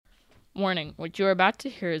Warning, what you are about to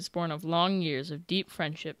hear is born of long years of deep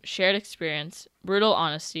friendship, shared experience, brutal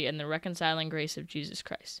honesty, and the reconciling grace of Jesus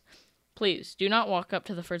Christ. Please, do not walk up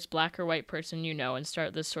to the first black or white person you know and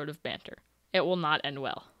start this sort of banter. It will not end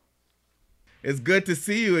well. It's good to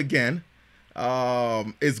see you again.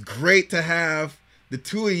 It's great to have the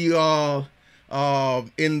two of you all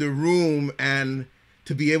in the room and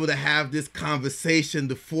to be able to have this conversation,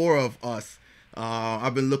 the four of us.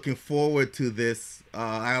 I've been looking forward to this.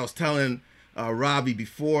 I was telling Robbie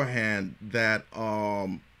beforehand that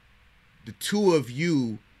the two of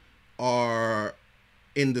you are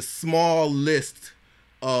in the small list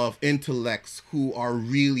of intellects who are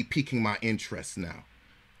really piquing my interest now.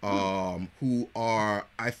 Who are,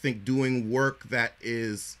 I think, doing work that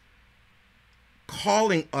is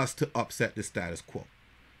calling us to upset the status quo,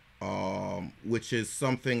 which is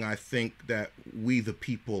something I think that we, the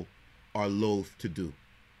people, are loath to do.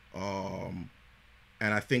 And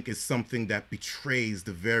I think it's something that betrays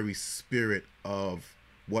the very spirit of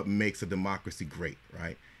what makes a democracy great,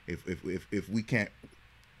 right? If we can't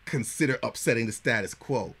consider upsetting the status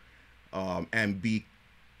quo and be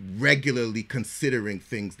regularly considering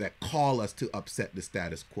things that call us to upset the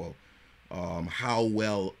status quo, how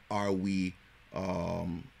well are we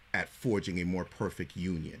at forging a more perfect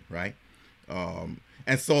union, right?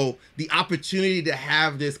 And so the opportunity to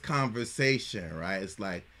have this conversation, right? It's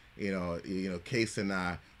like, Case and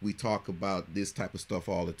I, we talk about this type of stuff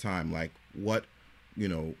all the time. Like, what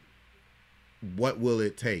will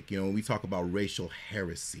it take? When we talk about racial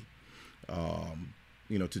heresy,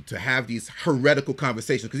 to have these heretical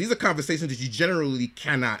conversations, because these are conversations that you generally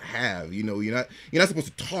cannot have. You're not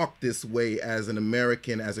supposed to talk this way as an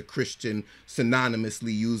American, as a Christian,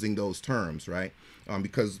 synonymously using those terms, right?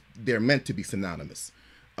 Because they're meant to be synonymous.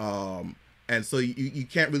 And so you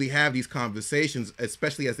can't really have these conversations,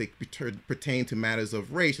 especially as they pertain to matters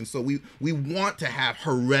of race. And so we want to have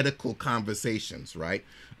heretical conversations, right?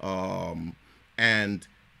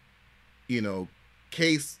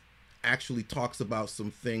 Case actually talks about some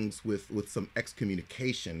things with some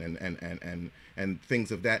excommunication and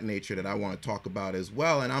things of that nature that I want to talk about as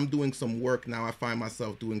well. And I'm doing some work now. I find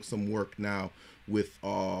myself doing some work now with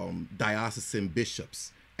diocesan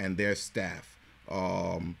bishops and their staff,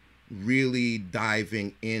 really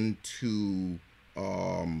diving into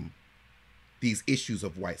these issues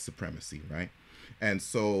of white supremacy, right? And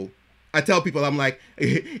so I tell people, I'm like,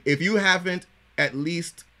 if you haven't at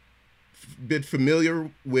least been familiar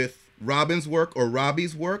with Robin's work or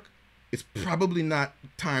Robbie's work, it's probably not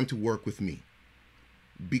time to work with me,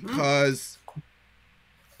 because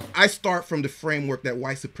I start from the framework that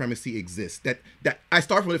white supremacy exists. That I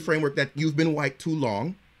start from the framework that you've been white too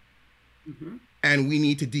long, and we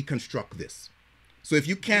need to deconstruct this. So if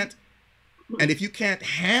you can't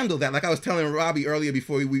handle that, like I was telling Robbie earlier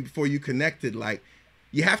before you connected, like,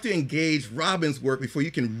 you have to engage Robin's work before you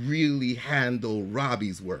can really handle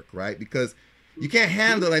Robbie's work, right? Because you can't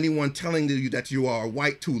handle anyone telling you that you are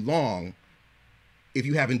white too long if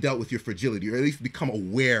you haven't dealt with your fragility, or at least become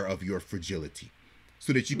aware of your fragility,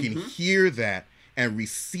 so that you can hear that and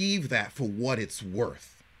receive that for what it's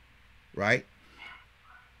worth, right?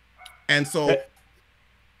 And so,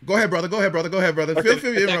 go ahead, brother. Okay. Feel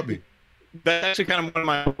free to interrupt me. That's actually kind of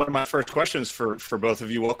one of my first questions for both of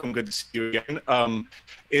you. Welcome, good to see you again.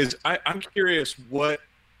 I'm curious what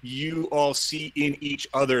you all see in each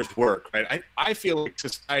other's work, right? I feel like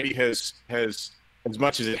society has, as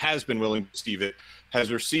much as it has been willing to receive it,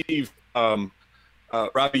 has received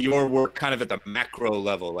Robbie, your work kind of at the macro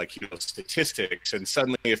level, like, statistics, and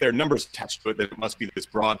suddenly if there are numbers attached to it, then it must be this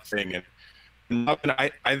broad thing. And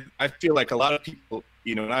I feel like a lot of people,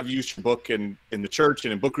 and I've used your book in the church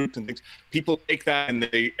and in book groups and things, people take that and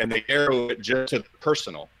they arrow it just to the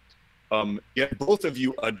personal. Yet both of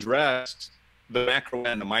you addressed the macro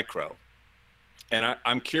and the micro. And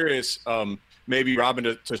I'm curious, maybe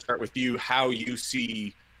Robin, to start with you, how you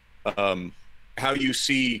see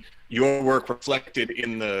your work reflected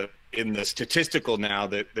in the statistical now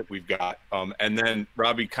that we've got, and then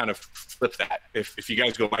Robbie, kind of flip that if you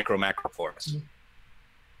guys go micro macro for us.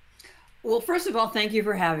 Well, first of all, thank you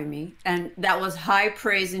for having me, and that was high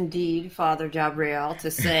praise indeed, Father Gabriel,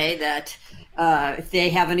 to say that if they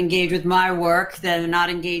haven't engaged with my work, then they're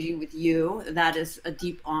not engaging with you. That is a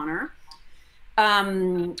deep honor.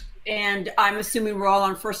 And I'm assuming we're all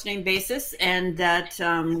on first name basis, and that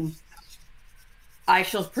I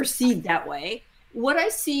shall proceed that way. What I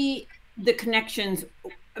see, the connections,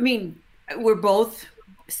 I mean, we're both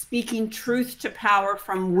speaking truth to power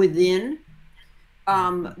from within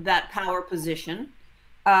that power position.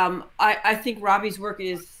 I think Robbie's work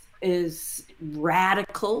is is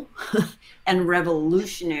radical and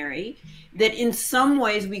revolutionary, that in some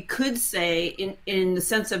ways we could say, in the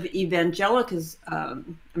sense of evangelicism,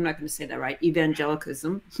 I'm not going to say that right,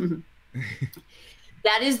 evangelicism,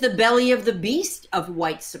 that is the belly of the beast of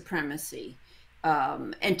white supremacy.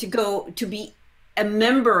 And to be a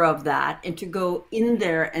member of that and to go in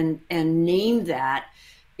there and name that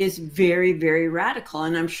is very, very radical.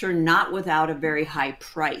 And I'm sure not without a very high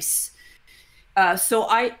price. So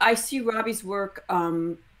I see Robbie's work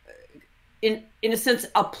in a sense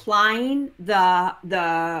applying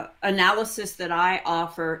the analysis that I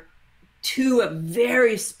offer to a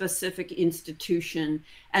very specific institution,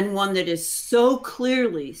 and one that is so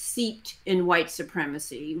clearly steeped in white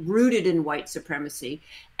supremacy, rooted in white supremacy,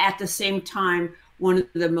 at the same time one of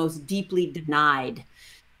the most deeply denied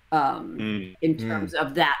in terms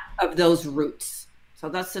of those roots. So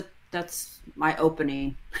that's my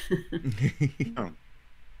opening.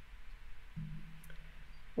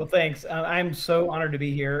 Well, thanks. I'm so honored to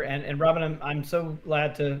be here, and Robin, I'm so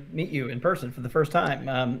glad to meet you in person for the first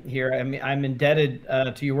time here. I mean, I'm indebted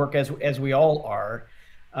to your work as we all are.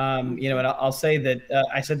 And I'll say that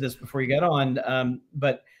I said this before you got on,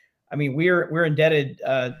 but I mean, we're indebted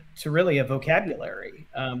to really a vocabulary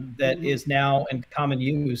that is now in common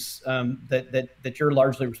use that you're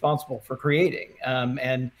largely responsible for creating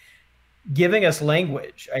and giving us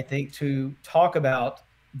language, I think, to talk about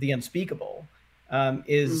the unspeakable.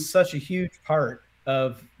 Is such a huge part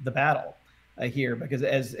of the battle here, because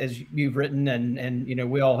as you've written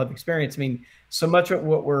and we all have experienced, I mean, so much of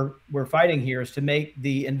what we're fighting here is to make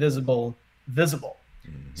the invisible visible,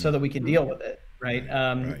 so that we can deal with it, right?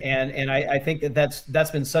 And I think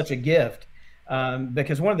that's been such a gift,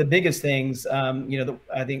 because one of the biggest things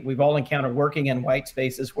I think we've all encountered working in white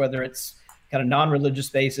spaces, whether it's kind of non-religious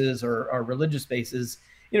spaces or religious spaces,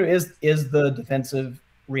 is the defensive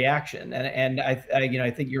reaction, and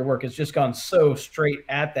I think your work has just gone so straight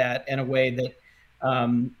at that in a way that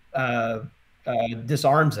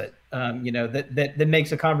disarms it, that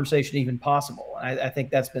makes a conversation even possible. I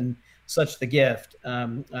think that's been such the gift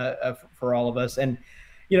for all of us, and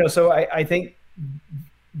so I think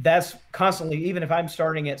that's constantly, even if I'm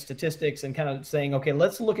starting at statistics and kind of saying, okay,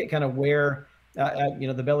 let's look at kind of where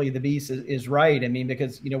the belly of the beast is right. I mean,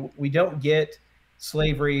 because we don't get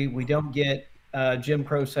slavery, we don't get Jim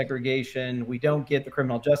Crow segregation, we don't get the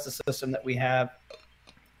criminal justice system that we have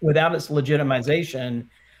without its legitimization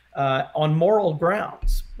on moral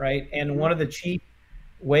grounds, right? And one of the chief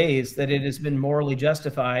ways that it has been morally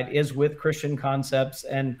justified is with Christian concepts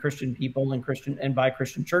and Christian people and by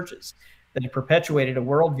Christian churches that have perpetuated a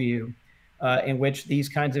worldview in which these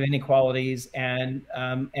kinds of inequalities and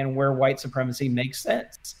where white supremacy makes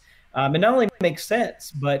sense. And not only makes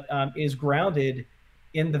sense, but is grounded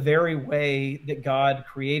in the very way that God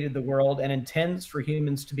created the world and intends for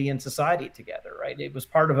humans to be in society together, right? It was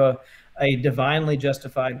part of a divinely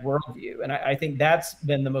justified worldview. And I think that's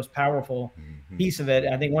been the most powerful piece of it.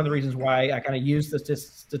 And I think one of the reasons why I kind of use the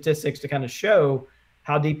statistics to kind of show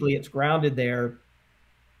how deeply it's grounded there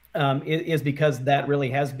is because that really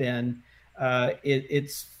has been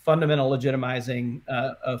its fundamental legitimizing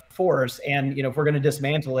force. And, if we're going to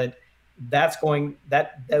dismantle it,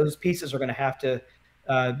 those pieces are going to have to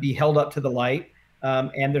be held up to the light,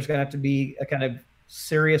 and there's going to have to be a kind of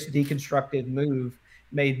serious deconstructive move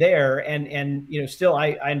made there. And still,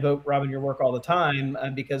 I invoke, Robin, your work all the time,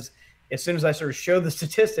 because as soon as I sort of show the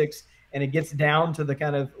statistics and it gets down to the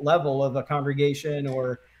kind of level of a congregation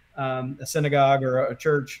or a synagogue or a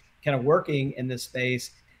church kind of working in this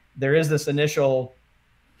space, there is this initial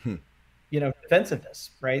defensiveness,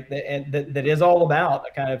 right? That is all about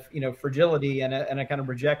a kind of fragility and a kind of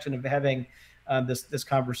rejection of having this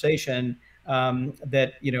conversation,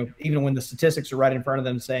 that even when the statistics are right in front of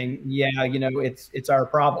them saying, it's our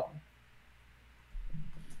problem.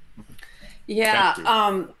 Yeah,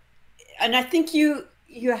 and I think you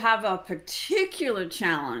have a particular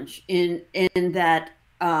challenge in that,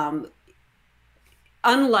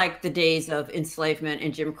 unlike the days of enslavement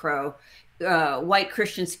and Jim Crow, white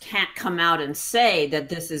Christians can't come out and say that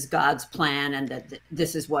this is God's plan and that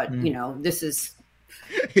this is what this is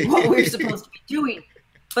what we're supposed to be doing,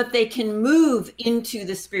 but they can move into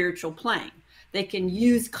the spiritual plane. They can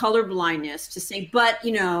use colorblindness to say, but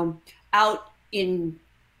out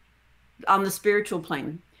on the spiritual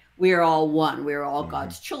plane, we are all one. We are all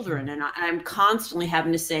God's children. And I'm constantly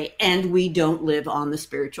having to say, and we don't live on the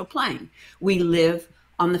spiritual plane. We live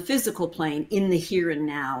on the physical plane, in the here and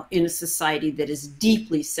now, in a society that is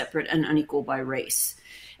deeply separate and unequal by race.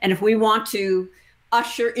 And if we want to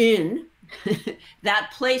usher in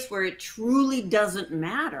that place where it truly doesn't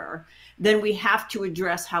matter, then we have to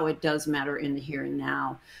address how it does matter in the here and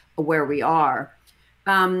now where we are.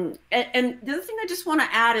 And the other thing I just want to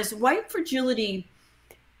add is white fragility.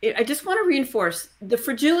 I just want to reinforce the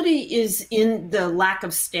fragility is in the lack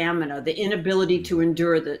of stamina, the inability to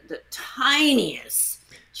endure the tiniest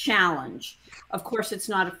challenge. Of course, it's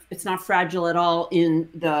not fragile at all in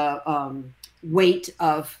the weight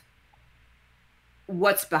of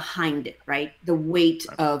what's behind it, right? The weight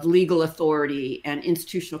of legal authority and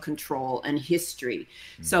institutional control and history.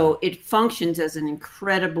 Mm-hmm. So it functions as an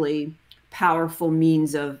incredibly powerful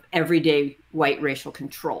means of everyday white racial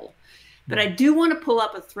control. But I do want to pull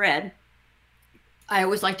up a thread. I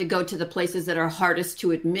always like to go to the places that are hardest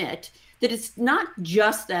to admit, that it's not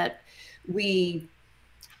just that we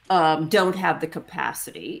don't have the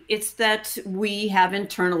capacity. It's that we have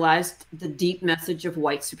internalized the deep message of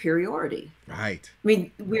white superiority. Right. I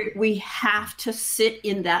mean, we have to sit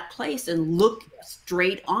in that place and look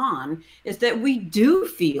straight on, is that we do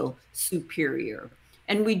feel superior.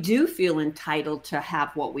 And we do feel entitled to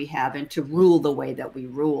have what we have and to rule the way that we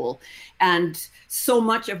rule. And so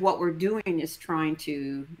much of what we're doing is trying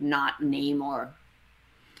to not name or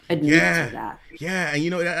admit to that. Yeah, and you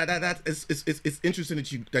know that it's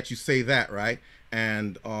interesting that you say that, right?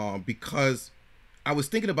 And because I was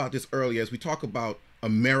thinking about this earlier as we talk about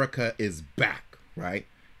America is back, right?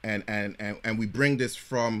 And we bring this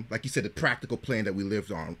from, like you said, the practical plane that we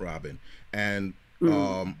lived on, Robin. And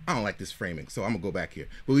I don't like this framing, so I'm gonna go back here.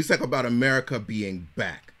 But we talk about America being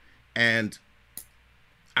back, and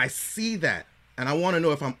I see that, and I want to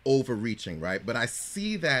know if I'm overreaching, right? But I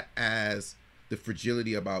see that as the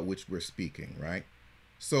fragility about which we're speaking, right?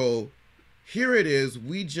 So here it is.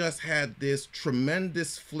 We just had this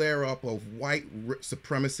tremendous flare-up of white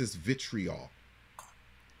supremacist vitriol.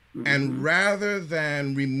 Mm-hmm. And rather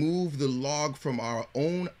than remove the log from our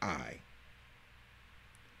own eye,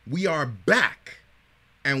 we are back.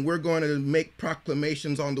 And we're going to make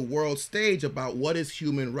proclamations on the world stage about what is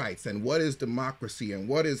human rights and what is democracy and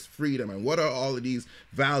what is freedom and what are all of these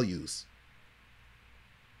values.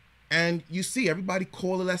 And you see everybody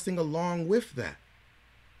coalescing along with that.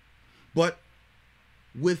 But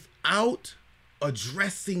without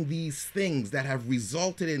addressing these things that have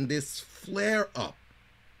resulted in this flare-up,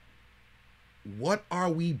 what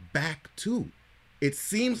are we back to? It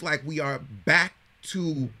seems like we are back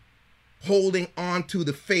to holding on to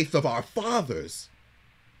the faith of our fathers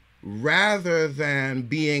rather than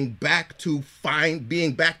being back to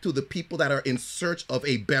the people that are in search of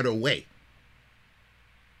a better way.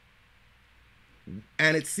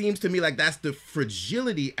 And it seems to me like that's the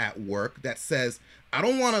fragility at work that says, I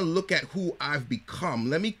don't want to look at who I've become.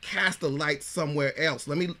 Let me cast a light somewhere else.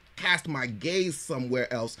 Let me cast my gaze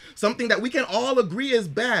somewhere else. Something that we can all agree is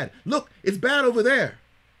bad. Look, it's bad over there.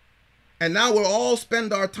 And now we'll all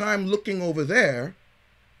spend our time looking over there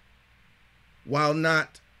while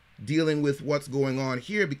not dealing with what's going on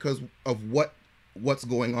here because of what's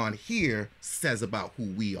going on here says about who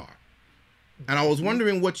we are. And I was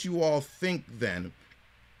wondering what you all think then,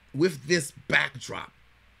 with this backdrop,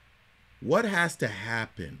 what has to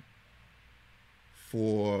happen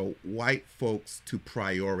for white folks to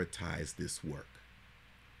prioritize this work?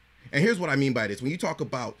 And here's what I mean by this. When you talk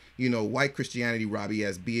about, white Christianity, Robbie,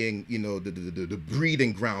 as being, the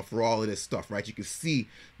breeding ground for all of this stuff, right? You can see,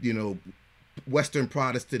 Western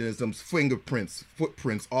Protestantism's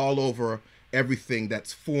footprints all over everything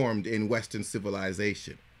that's formed in Western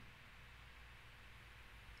civilization.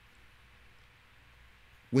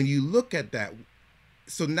 When you look at that,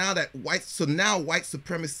 so now white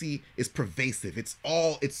supremacy is pervasive. It's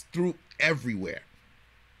through everywhere.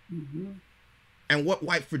 Mm-hmm. And what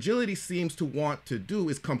white fragility seems to want to do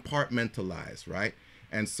is compartmentalize, right?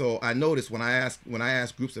 And so I notice when I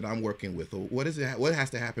ask groups that I'm working with, what has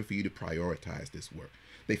to happen for you to prioritize this work?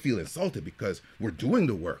 They feel insulted because we're doing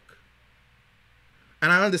the work.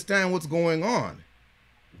 And I understand what's going on.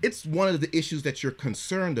 It's one of the issues that you're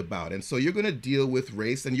concerned about. And so you're going to deal with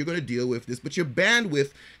race and you're going to deal with this, but your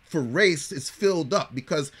bandwidth for race is filled up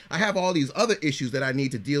because I have all these other issues that I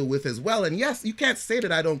need to deal with as well. And yes, you can't say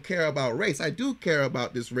that I don't care about race. I do care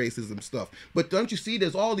about this racism stuff. But don't you see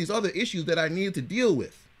there's all these other issues that I need to deal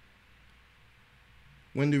with?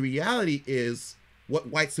 When the reality is what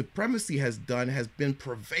white supremacy has done has been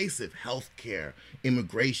pervasive. Healthcare,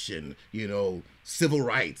 immigration, civil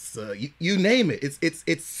rights, you name it.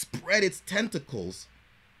 It's spread its tentacles.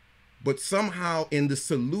 But somehow in the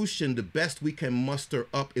solution, the best we can muster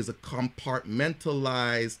up is a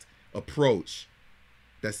compartmentalized approach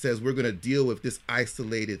that says we're going to deal with this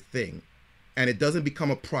isolated thing. And it doesn't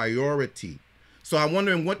become a priority. So I'm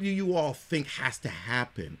wondering, what do you all think has to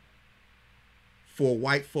happen for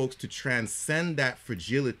white folks to transcend that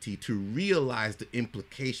fragility to realize the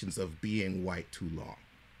implications of being white too long?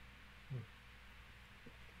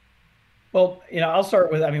 Well, I'll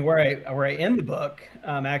start with, where I end the book,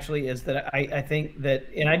 actually, is that I think that,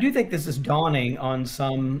 and I do think this is dawning on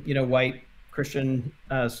some, white Christian,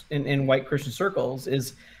 in white Christian circles,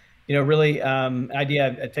 is, really an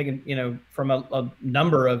idea I've taken, from a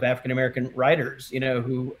number of African-American writers,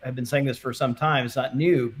 who have been saying this for some time. It's not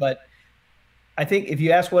new, but I think if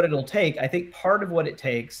you ask what it'll take, I think part of what it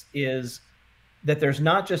takes is that there's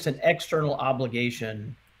not just an external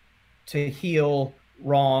obligation to heal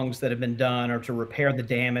wrongs that have been done or to repair the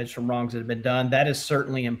damage from wrongs that have been done. That is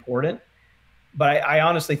certainly important. But I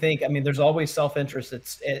honestly think, there's always self-interest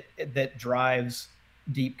that drives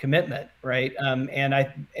deep commitment, right?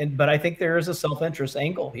 But I think there is a self-interest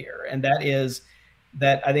angle here, and that is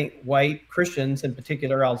that I think white Christians in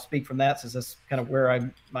particular, I'll speak from that since that's kind of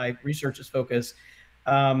where my research is focused,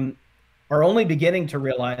 are only beginning to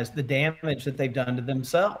realize the damage that they've done to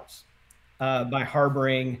themselves by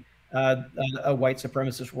harboring a white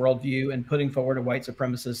supremacist worldview and putting forward a white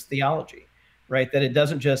supremacist theology, right? That it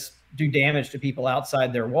doesn't just do damage to people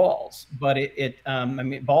outside their walls, but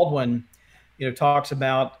Baldwin, talks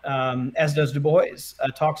about, as does Du Bois,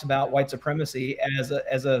 talks about white supremacy as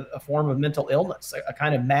a form of mental illness, a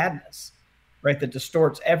kind of madness, right? That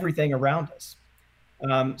distorts everything around us.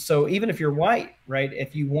 So even if you're white, right,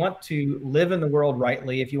 if you want to live in the world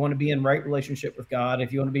rightly, if you want to be in right relationship with God,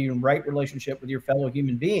 if you want to be in right relationship with your fellow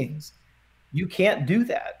human beings, you can't do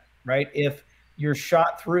that, right? If you're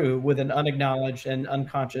shot through with an unacknowledged and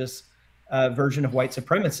unconscious version of white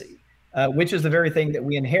supremacy, which is the very thing that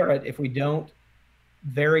we inherit if we don't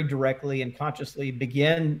very directly and consciously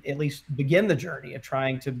begin the journey of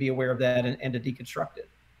trying to be aware of that and to deconstruct it.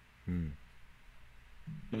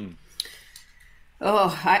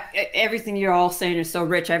 Oh, everything you're all saying is so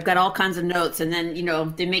rich. I've got all kinds of notes, and then,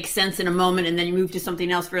 they make sense in a moment, and then you move to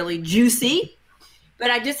something else really juicy.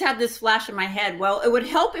 But I just had this flash in my head. Well, it would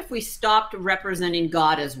help if we stopped representing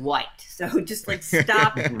God as white. So just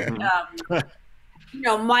stop.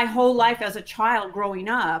 My whole life as a child growing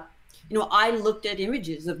up, I looked at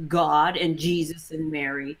images of God and Jesus and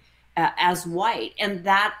Mary as white, and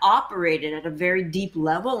that operated at a very deep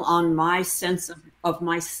level on my sense of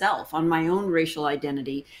myself, on my own racial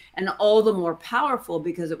identity, and all the more powerful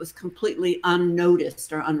because it was completely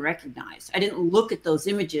unnoticed or unrecognized. I didn't look at those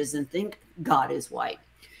images and think God is white,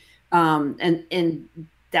 and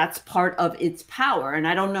that's part of its power. And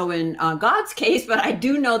I don't know in God's case, but I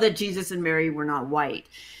do know that Jesus and Mary were not white.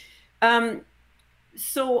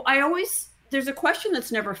 So there's a question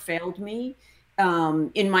that's never failed me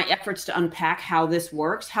in my efforts to unpack how this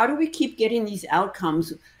works. How do we keep getting these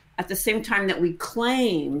outcomes at the same time that we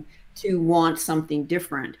claim to want something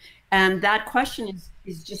different? And that question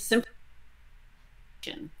is just simple.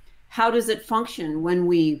 How does it function when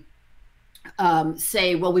we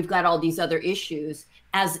say, well, we've got all these other issues,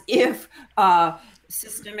 as if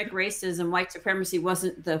systemic racism, white supremacy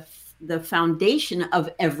wasn't the foundation of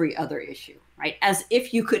every other issue, right? As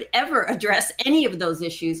if you could ever address any of those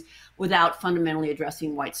issues without fundamentally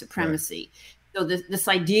addressing white supremacy. Right. So this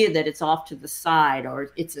idea that it's off to the side,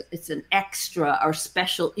 or it's an extra or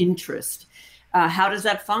special interest, how does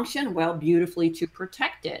that function? Well, beautifully, to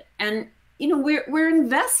protect it. And we're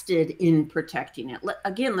invested in protecting it.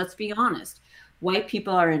 Again, let's be honest. White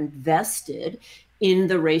people are invested in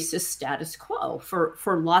the racist status quo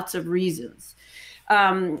for lots of reasons.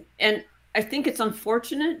 And I think it's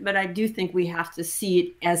unfortunate, but I do think we have to see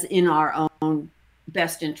it as in our own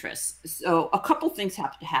best interests. So a couple things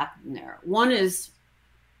have to happen there. One is,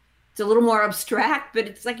 it's a little more abstract, but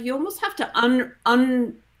it's like you almost have to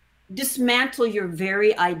dismantle your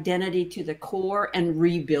very identity to the core and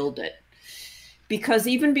rebuild it. Because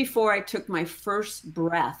even before I took my first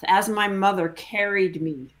breath, as my mother carried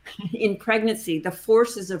me in pregnancy, the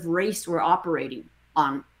forces of race were operating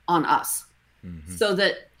on us. Mm-hmm. So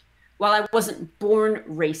that while I wasn't born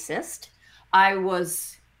racist, I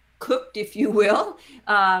was cooked, if you will,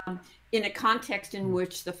 in a context in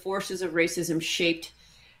which the forces of racism shaped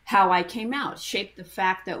how I came out, shaped the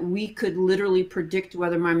fact that we could literally predict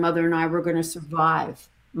whether my mother and I were going to survive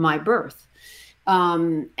my birth.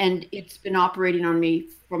 And it's been operating on me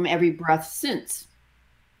from every breath since.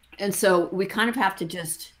 And so we kind of have to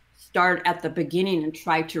just start at the beginning and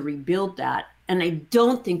try to rebuild that. And I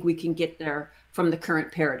don't think we can get there from the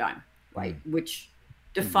current paradigm, right? Which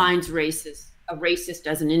defines a racist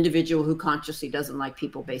as an individual who consciously doesn't like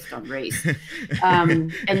people based on race.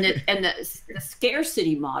 And the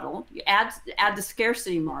scarcity model, you add the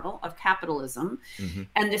scarcity model of capitalism,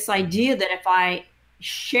 and this idea that if I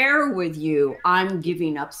share with you, I'm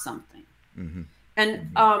giving up something. Mm-hmm.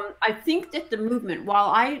 And I think that the movement, while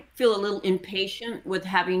I feel a little impatient with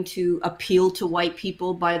having to appeal to white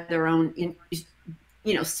people by their own,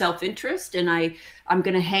 self-interest, and I'm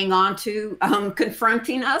going to hang on to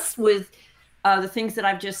confronting us with the things that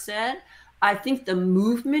I've just said, I think the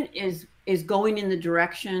movement is going in the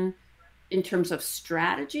direction in terms of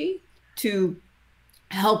strategy to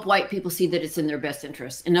help white people see that it's in their best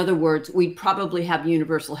interest. In other words, we'd probably have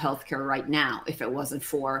universal health care right now if it wasn't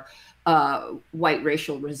for white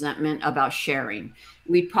racial resentment about sharing.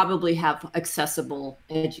 We'd probably have accessible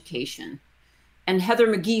education. And Heather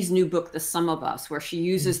McGhee's new book, The Sum of Us, where she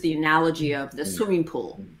uses the analogy of the swimming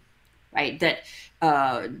pool, right? That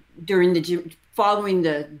following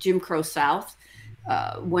the Jim Crow South,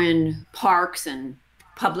 when parks and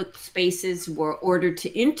public spaces were ordered to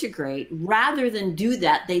integrate, rather than do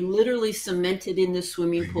that, they literally cemented in the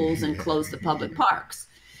swimming pools and closed the public parks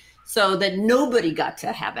so that nobody got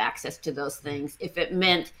to have access to those things if it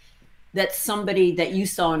meant that somebody that you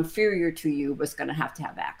saw inferior to you was going to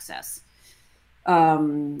have access.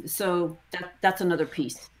 So that's another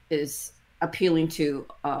piece, is appealing to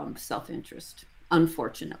self-interest,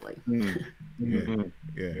 unfortunately. Mm-hmm.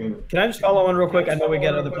 Yeah. Can I just follow on real quick? I know we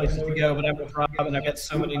got other places to go, but I'm with Rob and I've got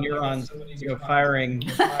so many neurons firing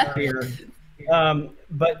here.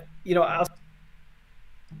 But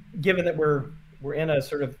given that we're in a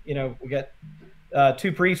sort of, we got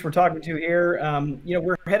two priests we're talking to here,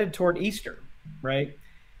 we're headed toward Easter, right?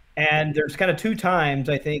 And there's kind of two times,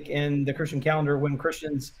 I think, in the Christian calendar when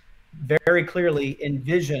Christians very clearly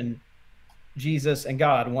envision Jesus and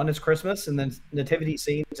God. One is Christmas and then nativity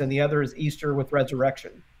scenes, and the other is Easter with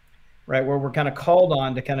resurrection, right? Where we're kind of called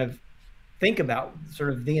on to kind of think about sort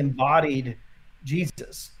of the embodied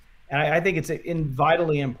Jesus. And I think it's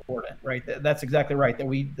vitally important, right? That's exactly right. That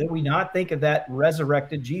we not think of that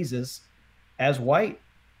resurrected Jesus as white.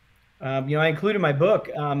 I include in my book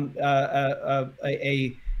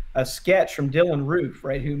a sketch from Dylan Roof,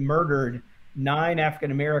 right, who murdered 9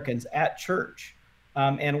 African Americans at church.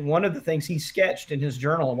 And one of the things he sketched in his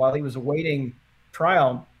journal while he was awaiting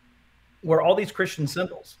trial were all these Christian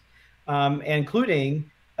symbols, including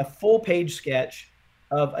a full-page sketch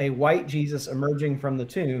of a white Jesus emerging from the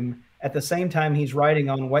tomb. At the same time, he's writing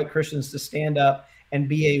on white Christians to stand up and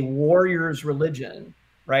be a warrior's religion,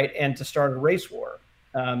 right, and to start a race war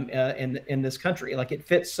in this country. Like, it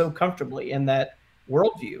fits so comfortably in that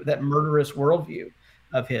worldview, that murderous worldview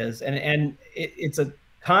of his. And it's a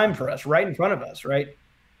time for us right in front of us, right,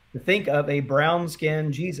 to think of a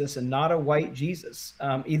brown-skinned Jesus and not a white Jesus,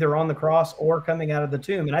 either on the cross or coming out of the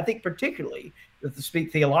tomb. And I think particularly, to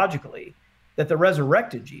speak theologically, that the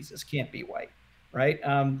resurrected Jesus can't be white, right?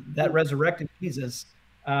 That resurrected Jesus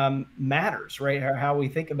matters, right? How we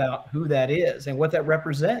think about who that is and what that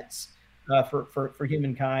represents for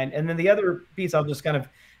humankind. And then the other piece, I'll just kind of,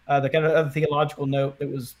 the kind of other theological note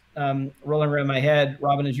that was rolling around my head,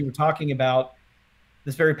 Robin, as you were talking about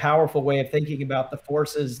this very powerful way of thinking about the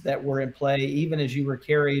forces that were in play, even as you were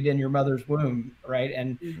carried in your mother's womb, right?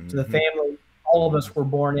 And to the family all of us were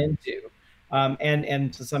born into.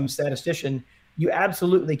 And to some statistician, you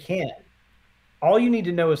absolutely can. All you need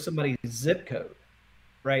to know is somebody's zip code,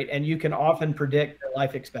 right? And you can often predict their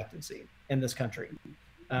life expectancy in this country.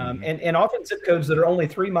 And often zip codes that are only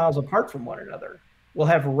 3 miles apart from one another will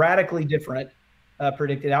have radically different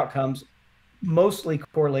predicted outcomes, mostly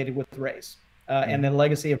correlated with race and the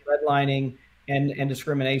legacy of redlining and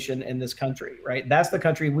discrimination in this country, right? That's the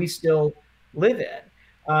country we still live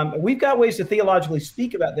in. We've got ways to theologically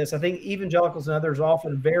speak about this. I think evangelicals and others are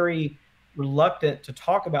often very reluctant to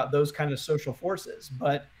talk about those kind of social forces.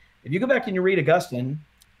 But if you go back and you read Augustine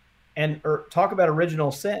or talk about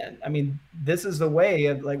original sin, I mean, this is the way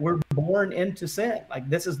of, like, we're born into sin. Like,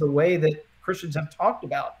 this is the way that Christians have talked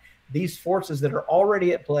about these forces that are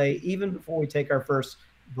already at play even before we take our first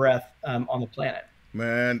breath on the planet.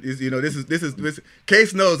 Man, this is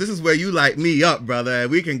Case knows this is where you light me up, brother.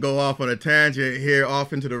 And we can go off on a tangent here,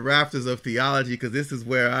 off into the rafters of theology, because this is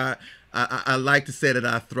where I like to say that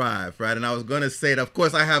I thrive, right? And I was going to say that, of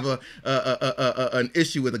course, I have an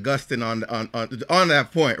issue with Augustine on that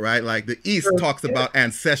point, right? Like, the East talks about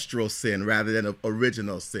ancestral sin rather than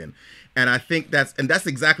original sin. And I think that's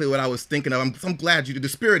exactly what I was thinking of. I'm glad the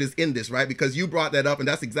spirit is in this, right? Because you brought that up, and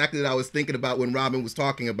that's exactly what I was thinking about when Robin was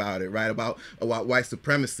talking about it, right? About white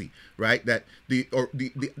supremacy, right? That the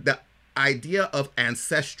idea of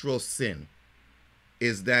ancestral sin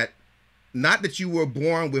is that not that you were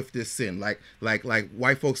born with this sin, like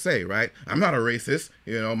white folks say, right? I'm not a racist,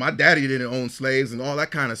 my daddy didn't own slaves and all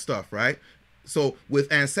that kind of stuff, right? So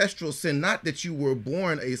with ancestral sin, not that you were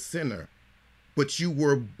born a sinner, but you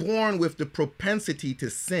were born with the propensity to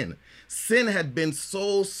sin. Sin had been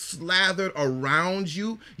so slathered around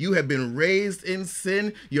you. You had been raised in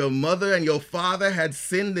sin. Your mother and your father had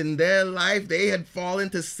sinned in their life. They had fallen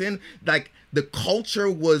to sin. Like the culture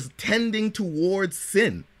was tending towards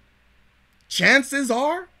sin. Chances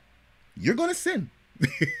are you're going to sin.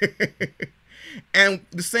 And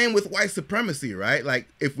the same with white supremacy, right? Like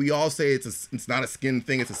if we all say it's not a skin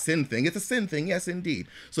thing, it's a sin thing. It's a sin thing, yes, indeed.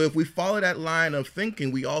 So if we follow that line of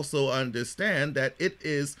thinking, we also understand that it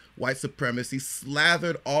is white supremacy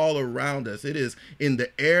slathered all around us. It is in the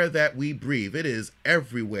air that we breathe. It is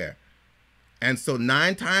everywhere. And so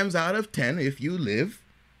 9 times out of 10, if you live,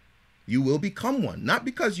 you will become one. Not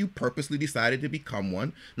because you purposely decided to become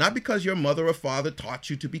one, not because your mother or father taught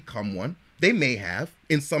you to become one. They may have.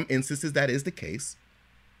 In some instances, that is the case.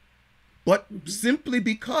 But simply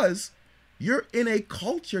because you're in a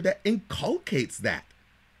culture that inculcates that.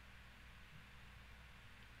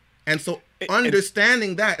 And so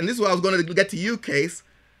understanding that, and this is what I was going to get to you, Case,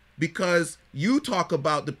 because you talk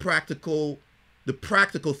about the practical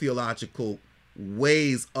theological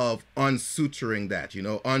ways of unsuturing that,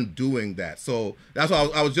 undoing that. So that's why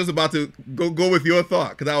I was just about to go with your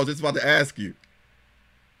thought, because I was just about to ask you.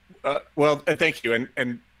 Well, thank you,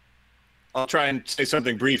 and I'll try and say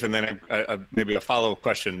something brief, and then maybe a follow-up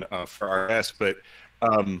question for our guest. But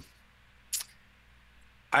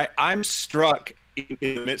I'm struck in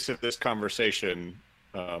the midst of this conversation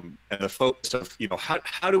and the focus of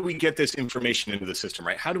how do we get this information into the system,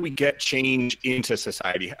 right? How do we get change into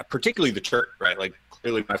society, particularly the church, right? Like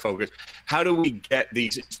clearly my focus. How do we get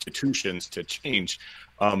these institutions to change?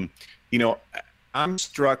 I'm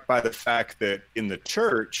struck by the fact that in the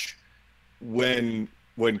church, when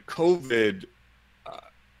COVID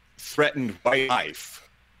threatened white life,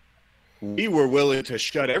 we were willing to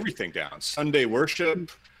shut everything down. Sunday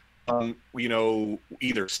worship,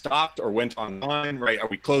 either stopped or went online, right?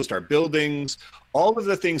 We closed our buildings, all of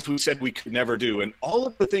the things we said we could never do, and all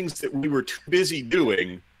of the things that we were too busy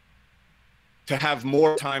doing to have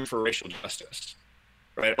more time for racial justice.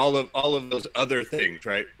 Right, all of those other things,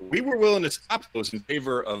 right? We were willing to stop those in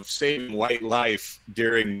favor of saving white life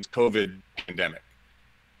during COVID pandemic,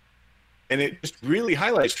 and it just really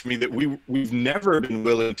highlights for me that we've never been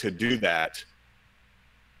willing to do that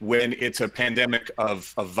when it's a pandemic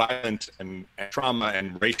of violence and trauma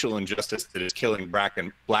and racial injustice that is killing black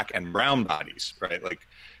and brown bodies, right? Like,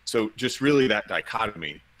 so just really that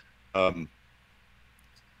dichotomy.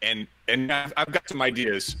 And I've got some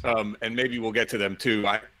ideas, and maybe we'll get to them too.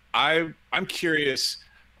 I'm curious,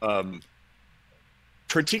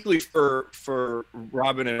 particularly for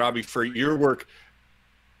Robin and Robbie, for your work.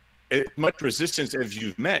 As much resistance as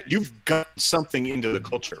you've met, you've gotten something into the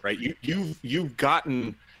culture, right? You've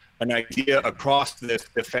gotten an idea across this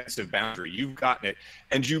defensive boundary. You've gotten it,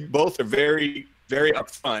 and you both are very, very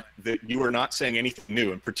upfront that you are not saying anything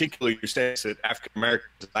new, and particularly you're saying that African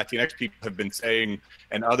Americans, Latinx people have been saying,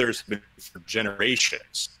 and others have been for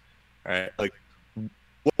generations, right? Like,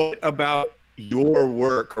 what about your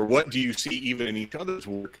work, or what do you see even in each other's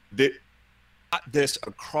work that got this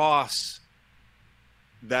across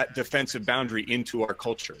that defensive boundary into our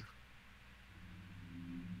culture?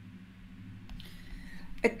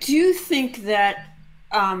 I do think that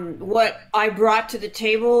what I brought to the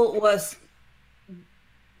table was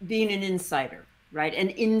being an insider, right? An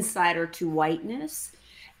insider to whiteness,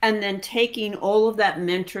 and then taking all of that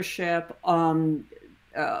mentorship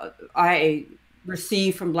I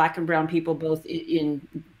received from Black and brown people, both in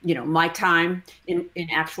my time in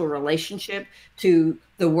actual relationship to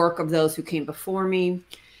the work of those who came before me,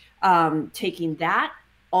 taking that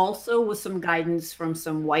also with some guidance from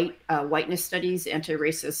some whiteness studies,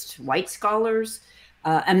 anti-racist white scholars,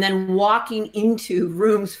 and then walking into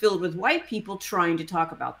rooms filled with white people trying to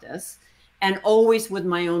talk about this, and always with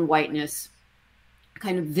my own whiteness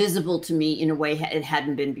kind of visible to me in a way it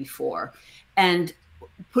hadn't been before. And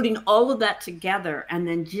putting all of that together and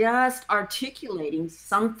then just articulating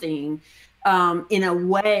something in a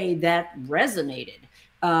way that resonated.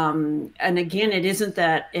 And again, it isn't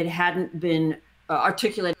that it hadn't been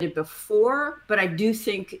articulated before, but I do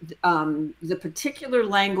think the particular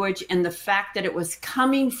language and the fact that it was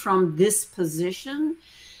coming from this position,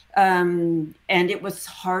 and it was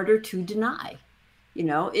harder to deny.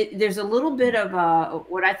 There's a little bit of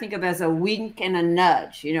what I think of as a wink and a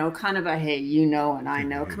nudge, kind of a, hey, and I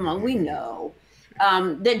know, come on, we know,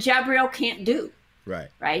 that Jabriel can't do. Right.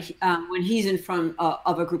 When he's in front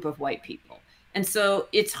of a group of white people. And so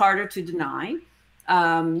it's harder to deny.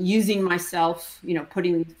 Using myself,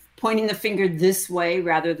 pointing the finger this way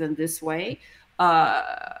rather than this way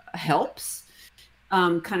helps.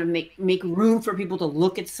 kind of make room for people to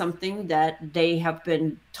look at something that they have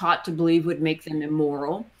been taught to believe would make them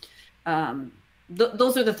immoral.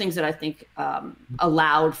 Those are the things that I think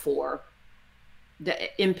allowed for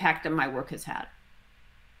the impact that my work has had.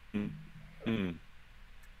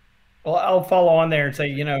 Well, I'll follow on there and say,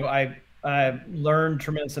 you know, I learned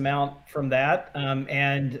tremendous amount from that,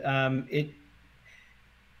 it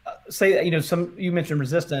say, you know, you mentioned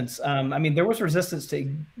resistance. I mean, there was resistance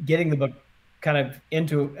to getting the book kind of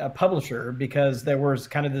into a publisher, because there was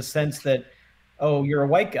kind of this sense that, oh, you're a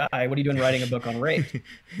white guy, what are you doing writing a book on race,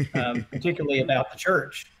 particularly about the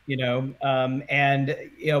church, you know? And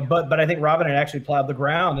you know, but I think Robin had actually plowed the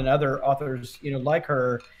ground, and other authors, you know, like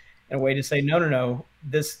her, in a way to say, no,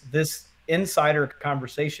 this insider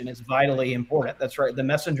conversation is vitally important. That's right. The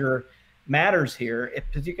messenger matters here,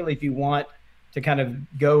 particularly if you want to kind of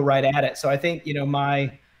go right at it. So I think, you know,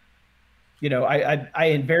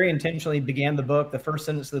 I very intentionally began the book. The first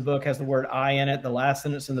sentence of the book has the word I in it. The last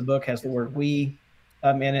sentence in the book has the word we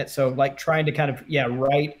in it. So like trying to kind of,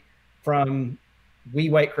 write from we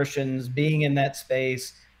white Christians being in that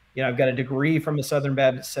space. You know, I've got a degree from a Southern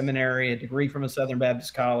Baptist seminary, a degree from a Southern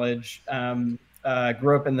Baptist college,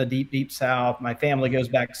 grew up in the deep South. My family goes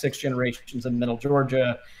back 6 generations in Middle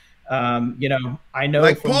Georgia. You know, I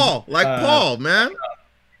know Paul, man.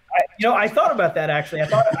 I thought about that, actually.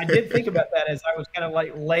 I did think about that as I was kind of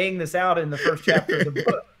like laying this out in the first chapter of the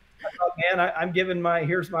book. I thought, man, I'm giving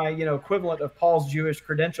here's my, you know, equivalent of Paul's Jewish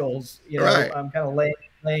credentials. You know, right. I'm kind of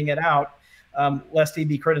laying it out, lest he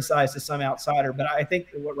be criticized as some outsider. But I think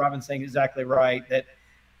what Robin's saying is exactly right, that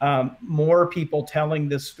more people telling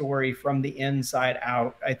this story from the inside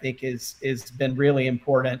out, I think is been really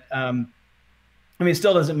important. I mean, it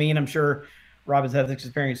still doesn't mean, I'm sure Robin's had this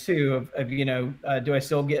experience too of you know, do I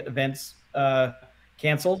still get events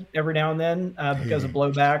canceled every now and then because of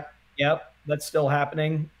blowback? Yep, that's still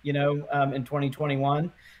happening, you know, in 2021.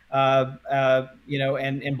 You know,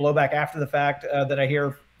 and blowback after the fact that I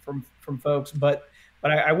hear from folks. But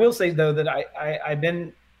I will say though that I've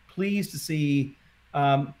been pleased to see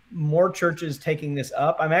more churches taking this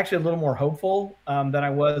up. I'm actually a little more hopeful than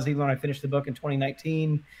I was even when I finished the book in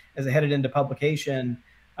 2019 as I headed into publication.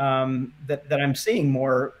 That I'm seeing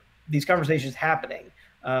more these conversations happening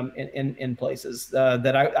in places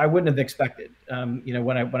that I wouldn't have expected. You know,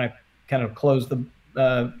 when I kind of closed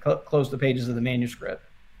the pages of the manuscript.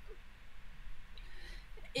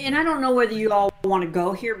 And I don't know whether you all want to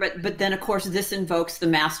go here, but then of course this invokes the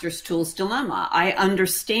master's tools dilemma. I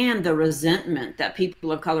understand the resentment that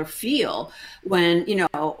people of color feel when, you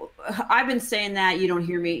know, I've been saying that, you don't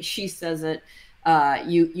hear me, she says it,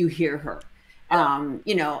 you hear her.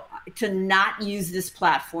 You know, to not use this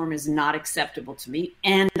platform is not acceptable to me.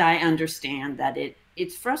 And I understand that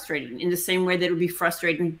it's frustrating in the same way that it would be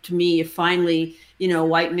frustrating to me if finally, you know,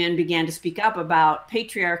 white men began to speak up about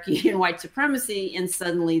patriarchy and white supremacy and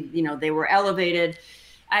suddenly, you know, they were elevated.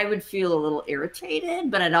 I would feel a little irritated,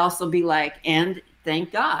 but I'd also be like, and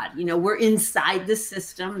thank God, you know, we're inside the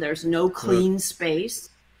system. There's no clean space.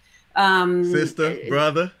 Sister,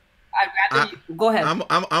 brother. I'd rather you go ahead.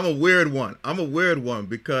 I'm a weird one. I'm a weird one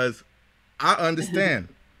because I understand.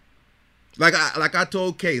 like I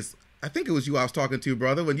told Case, I think it was you I was talking to,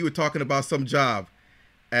 brother, when you were talking about some job,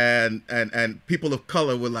 and people of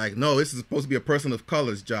color were like, no, this is supposed to be a person of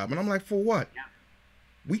color's job, and I'm like, for what? Yeah.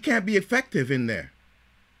 We can't be effective in there.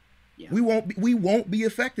 Yeah. We won't be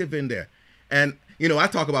effective in there, and. You know, I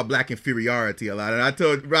talk about black inferiority a lot. And I was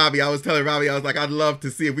telling Robbie, I was like, I'd love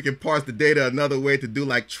to see if we can parse the data another way to do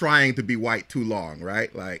like trying to be white too long,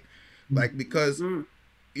 right? Like because,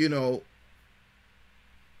 you know,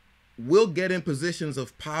 we'll get in positions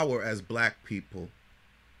of power as black people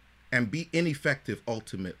and be ineffective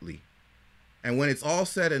ultimately. And when it's all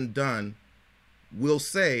said and done, we'll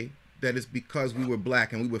say that it's because we were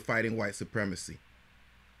black and we were fighting white supremacy.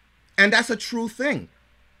 And that's a true thing.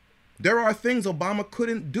 There are things Obama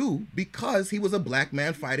couldn't do because he was a black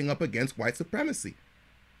man fighting up against white supremacy.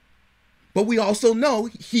 But we also know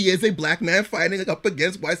he is a black man fighting up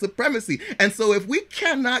against white supremacy. And so if we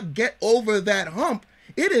cannot get over that hump,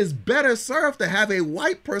 it is better served to have a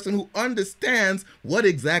white person who understands what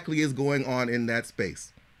exactly is going on in that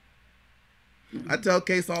space. I tell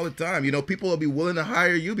Case all the time, you know, people will be willing to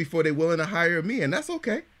hire you before they're willing to hire me, and that's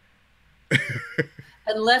okay.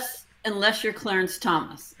 Unless you're Clarence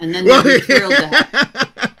Thomas, and then they'll be thrilled to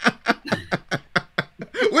have.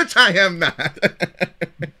 Which I am not.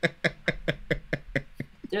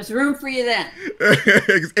 There's room for you then.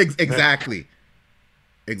 Exactly.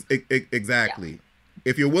 Exactly. Yeah.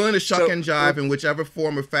 If you're willing to shuck and jive in whichever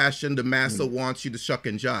form or fashion the massa wants you to shuck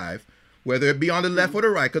and jive, whether it be on the left or the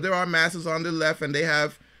right, because there are masses on the left and they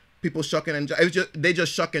have people shucking and jive. They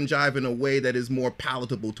just shuck and jive in a way that is more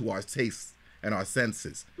palatable to our tastes and our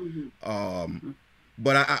senses.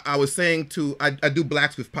 But I was saying I do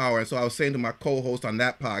Blacks with Power, and so I was saying to my co-host on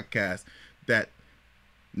that podcast that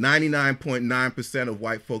 99.9% of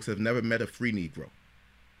white folks have never met a free Negro.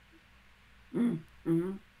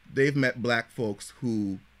 They've met black folks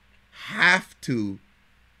who have to,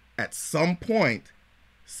 at some point,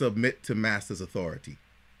 submit to master's authority.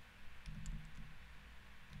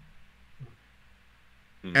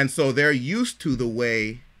 And so they're used to the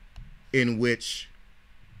way in which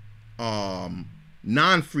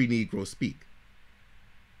non-free Negroes speak.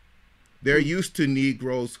 They're used to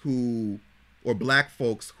Negroes or black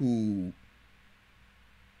folks who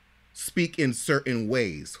speak in certain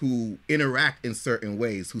ways, who interact in certain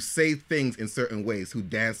ways, who say things in certain ways, who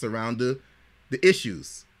dance around the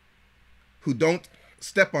issues, who don't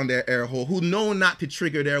step on their air hole, who know not to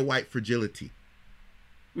trigger their white fragility.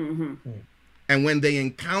 And when they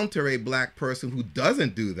encounter a black person who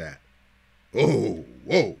doesn't do that, oh,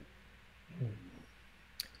 whoa.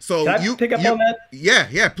 So Can I pick up on that?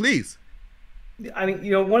 Yeah, please. I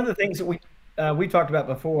mean, one of the things that we talked about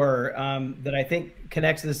before that I think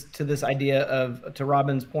connects this to this idea to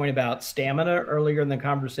Robin's point about stamina earlier in the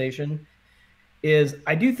conversation is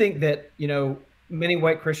I do think that, many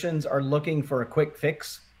white Christians are looking for a quick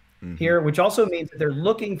fix here, which also means that they're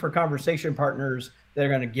looking for conversation partners that are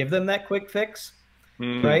going to give them that quick fix,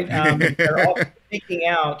 right? They're all seeking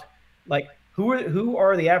out, like, who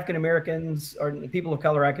are the African Americans or the people of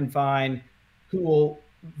color I can find who will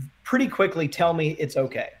pretty quickly tell me it's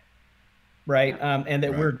okay, right? And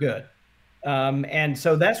that we're good. And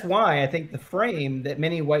so that's why I think the frame that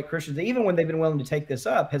many white Christians, even when they've been willing to take this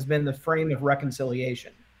up, has been the frame of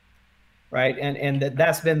reconciliation, right? And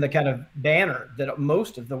that's been the kind of banner that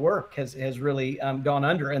most of the work has really gone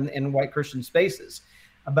under in white Christian spaces.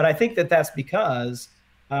 But I think that's because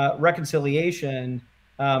reconciliation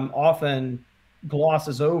often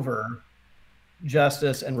glosses over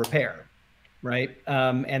justice and repair, right?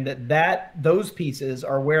 And those pieces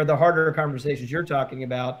are where the harder conversations you're talking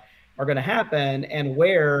about are going to happen, and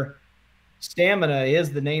where stamina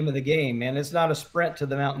is the name of the game. And it's not a sprint to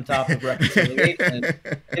the mountaintop of reconciliation.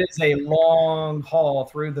 It is a long haul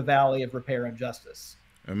through the valley of repair and justice.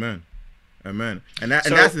 Amen. And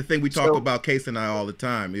that's the thing we talk about, Case and I, all the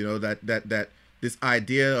time. That this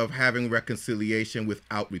idea of having reconciliation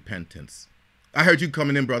without repentance. I heard you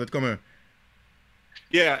coming in, brother. Come here.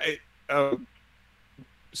 Yeah.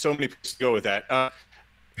 So many places to go with that.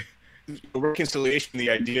 Reconciliation, the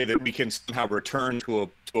idea that we can somehow return to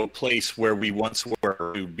a place where we once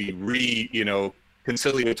were, to be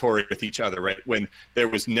conciliatory with each other, right? When there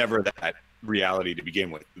was never that reality to begin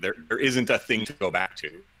with. There isn't a thing to go back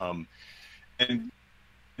to. And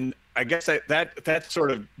I guess that's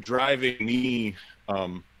sort of driving me,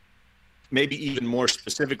 maybe even more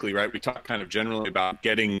specifically, right? We talk kind of generally about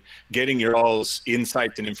getting your all's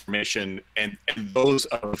insights and information and those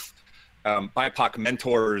of BIPOC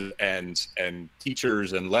mentors and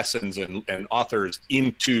teachers and lessons and authors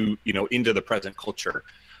into the present culture.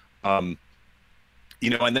 And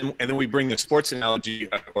then we bring the sports analogy,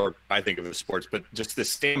 or I think of the sports, but just the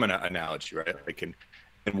stamina analogy, right? Like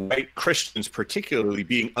and white Christians particularly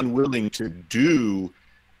being unwilling to do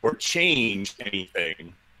or change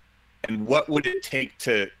anything. And what would it take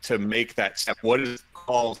to make that step? What is it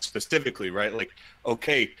called specifically, right? Like,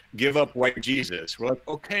 okay, give up white Jesus. We're like,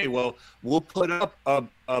 okay, well, we'll put up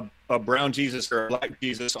a brown Jesus or a black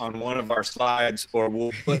Jesus on one of our slides, or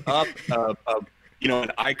we'll put up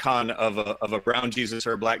an icon of a brown Jesus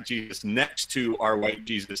or a black Jesus next to our white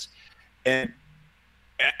Jesus. And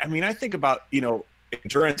I mean, I think about,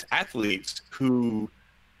 endurance athletes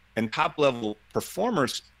and top level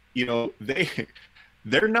performers,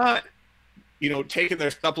 they're not, taking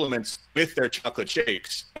their supplements with their chocolate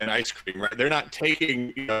shakes and ice cream, right? They're not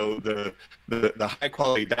taking, the high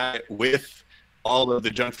quality diet with all of the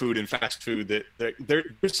junk food and fast food. There's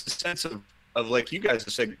a sense of like you guys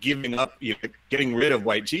have said, giving up, getting rid of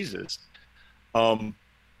white Jesus. And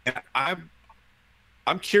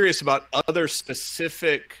I'm curious about other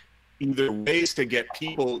specific either ways to get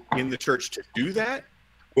people in the church to do that,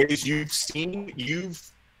 ways you've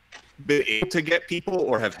been able to get people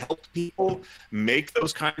or have helped people make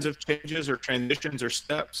those kinds of changes or transitions or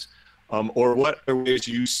steps, or what are ways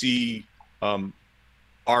you see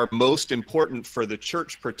are most important for the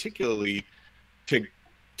church, particularly to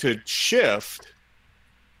shift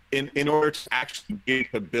in order to actually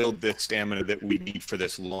get to build this stamina that we need for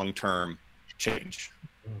this long-term change.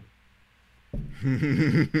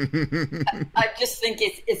 I just think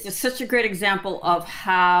it's such a great example of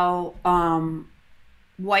how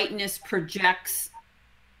whiteness projects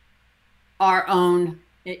our own,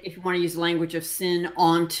 if you want to use the language of sin,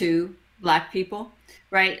 onto Black people,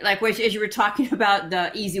 right? Like as you were talking about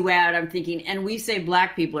the easy way out, I'm thinking, and we say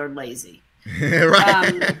Black people are lazy.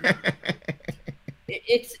 Right.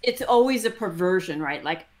 It's always a perversion, right?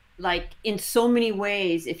 Like in so many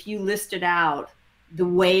ways, if you listed out the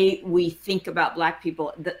way we think about Black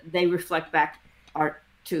people, they reflect back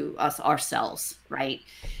to us ourselves, right?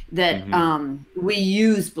 That we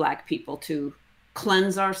use Black people to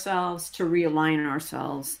cleanse ourselves, to realign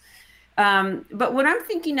ourselves. But what I'm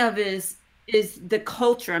thinking of is the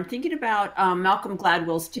culture. I'm thinking about Malcolm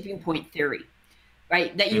Gladwell's tipping point theory,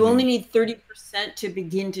 right? That you only need 30% to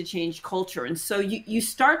begin to change culture. And so you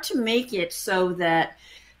start to make it so that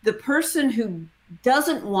the person who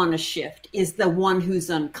doesn't want to shift is the one who's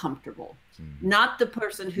uncomfortable, not the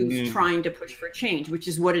person who's trying to push for change, which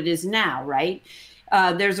is what it is now, right?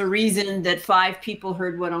 There's a reason that 5 people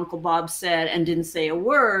heard what Uncle Bob said and didn't say a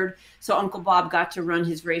word. So Uncle Bob got to run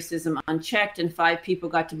his racism unchecked, and 5 people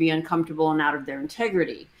got to be uncomfortable and out of their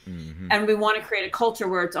integrity. And we want to create a culture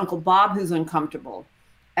where it's Uncle Bob who's uncomfortable,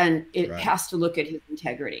 and it has to look at his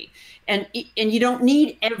integrity. And you don't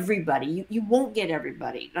need everybody. You won't get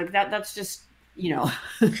everybody like that. That's just, you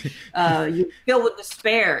fill with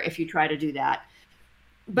despair if you try to do that.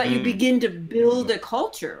 But you begin to build a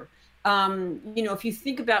culture. If you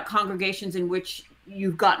think about congregations in which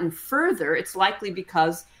you've gotten further, it's likely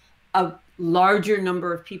because a larger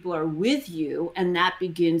number of people are with you, and that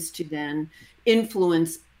begins to then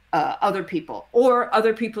influence other people, or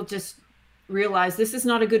other people just realize this is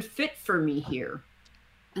not a good fit for me here.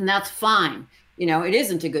 And that's fine. It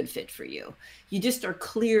isn't a good fit for you. You just are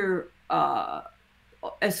clear,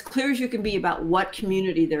 as clear as you can be about what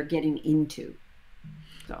community they're getting into.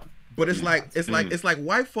 So, but it's like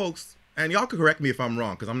white folks, and y'all can correct me if I'm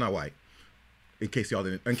wrong, because I'm not white. In case y'all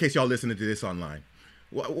listening to this online,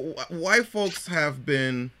 white folks have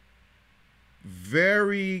been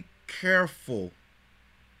very careful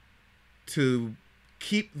to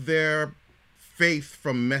keep their faith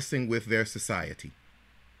from messing with their society.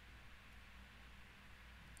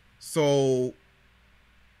 So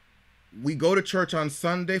we go to church on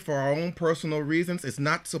Sunday for our own personal reasons. It's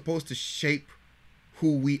not supposed to shape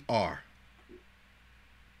who we are.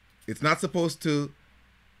 It's not supposed to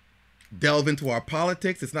delve into our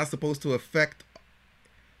politics. It's not supposed to affect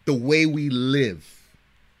the way we live.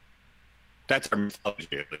 That's our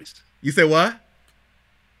mythology, at least. You say what?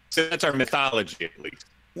 So that's our mythology, at least.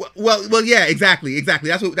 Well, yeah, exactly.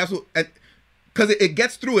 That's what, because it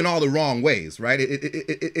gets through in all the wrong ways, right?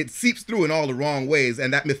 It seeps through in all the wrong ways,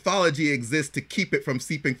 and that mythology exists to keep it from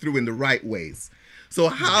seeping through in the right ways. So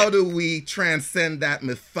how do we transcend that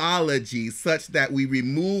mythology such that we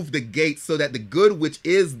remove the gate so that the good which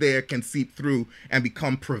is there can seep through and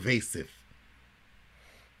become pervasive?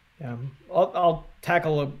 Yeah, I'll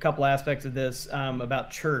tackle a couple aspects of this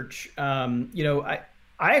about church.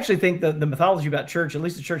 I actually think the mythology about church, at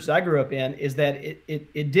least the church that I grew up in, is that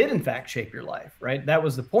it did in fact shape your life, right? That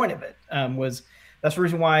was the point of it. That's the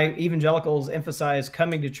reason why evangelicals emphasize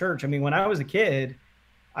coming to church. I mean, when I was a kid,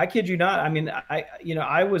 I kid you not, I mean,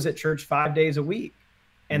 I was at church 5 days a week,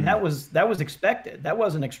 and that was expected. That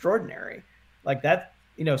wasn't extraordinary, like that.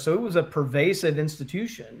 So it was a pervasive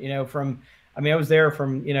institution. I was there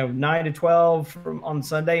from 9 to 12 on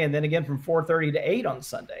Sunday, and then again from 4:30 to 8 on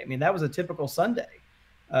Sunday. I mean, that was a typical Sunday.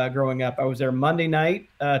 Growing up, I was there Monday night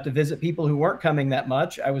to visit people who weren't coming that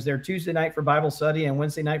much. I was there Tuesday night for Bible study and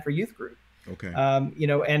Wednesday night for youth group. Okay.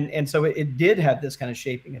 And so it did have this kind of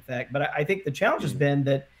shaping effect. But I think the challenge has been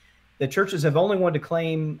that the churches have only wanted to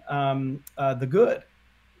claim the good,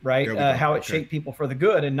 right? How it shaped people for the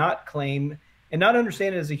good, and not claim and not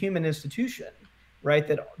understand it as a human institution, right?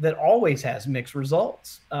 That always has mixed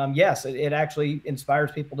results. Yes, it actually inspires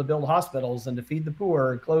people to build hospitals and to feed the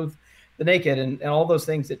poor and clothe the naked and all those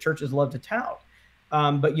things that churches love to tout.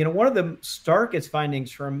 But one of the starkest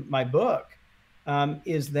findings from my book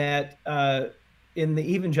is that in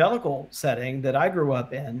the evangelical setting that I grew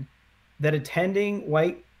up in, that attending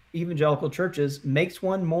white evangelical churches makes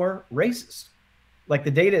one more racist. Like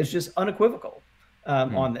the data is just unequivocal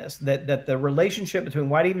on this, that the relationship between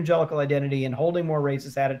white evangelical identity and holding more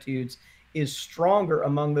racist attitudes is stronger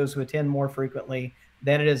among those who attend more frequently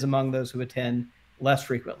than it is among those who attend less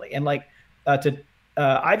frequently. And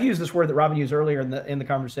I've used this word that Robin used earlier in the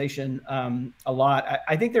conversation a lot.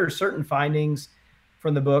 I think there are certain findings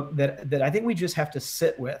from the book that I think we just have to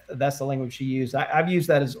sit with. That's the language she used. I've used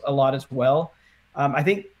that a lot as well. I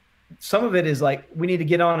think some of it is like we need to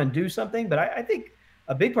get on and do something, but I think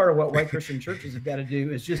a big part of what white Christian churches have got to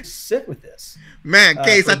do is just sit with this. Man,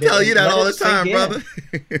 Case, I tell you that all the time, brother.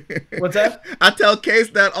 What's that? I tell Case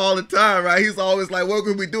that all the time, right? He's always like, what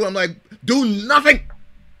can we do? I'm like, do nothing.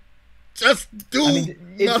 Just do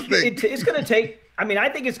nothing. It's going to take, I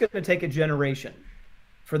think it's going to take a generation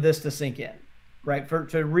for this to sink in, right?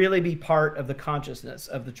 To really be part of the consciousness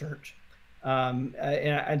of the church.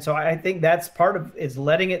 And so I think that's part of is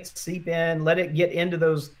letting it seep in, let it get into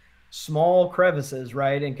those small crevices,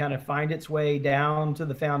 right, and kind of find its way down to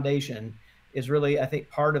the foundation is really, I think,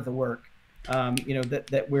 part of the work,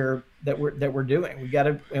 that we're doing. We got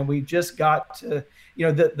to, and we just got to,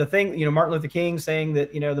 the thing, Martin Luther King saying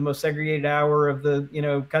that, the most segregated hour of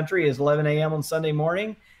the, country is 11 a.m. on Sunday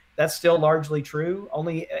morning. That's still largely true.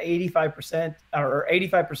 Only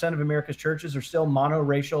 85% of America's churches are still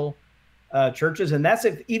monoracial churches. And that's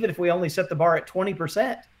even if we only set the bar at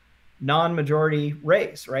 20%. Non-majority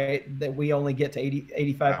race, right? That we only get to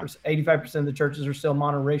 85% of the churches are still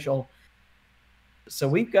monoracial. So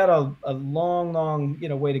we've got a long,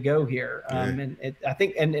 way to go here. And I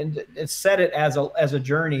think, and it's set it as a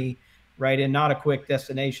journey, right? And not a quick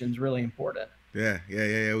destination is really important. Yeah.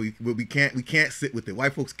 We can't sit with it.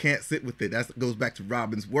 White folks can't sit with it. That goes back to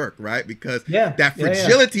Robin's work, right? Because that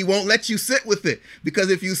fragility won't let you sit with it. Because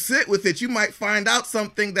if you sit with it, you might find out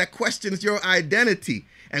something that questions your identity.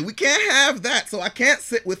 And we can't have that, so I can't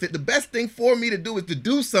sit with it. The best thing for me to do is to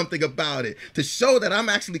do something about it, to show that I'm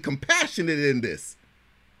actually compassionate in this.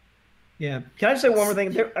 Yeah. Can I just say one more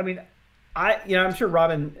thing? I'm sure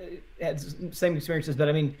Robin had the same experiences, but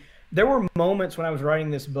there were moments when I was writing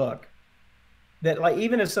this book that, like,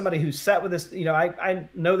 even as somebody who sat with this, I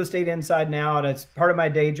know the state inside and out. It's part of my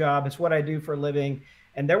day job. It's what I do for a living.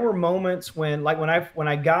 And there were moments when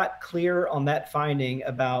I got clear on that finding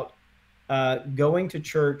about going to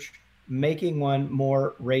church, making one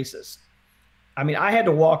more racist. I had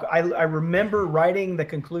to walk. I remember writing the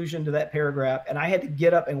conclusion to that paragraph, and I had to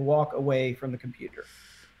get up and walk away from the computer,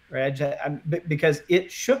 right? Because it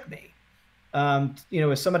shook me.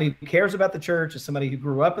 As somebody who cares about the church, as somebody who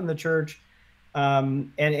grew up in the church,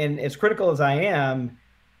 and as critical as I am,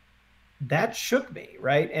 that shook me,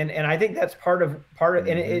 right? And I think that's part of, and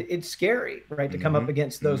it's scary, right, to come up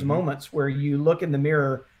against those moments where you look in the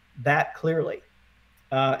mirror that clearly,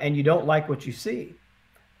 and you don't like what you see,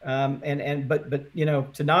 but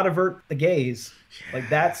to not avert the gaze, like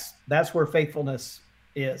that's where faithfulness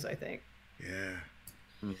is, I think.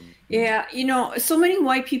 Yeah, so many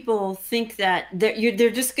white people think that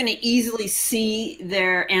they're just going to easily see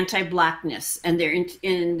their anti-blackness and their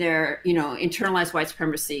internalized white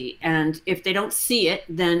supremacy, and if they don't see it,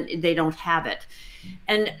 then they don't have it,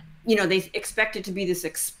 and they expect it to be this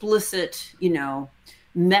explicit,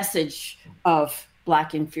 message of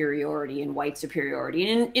Black inferiority and white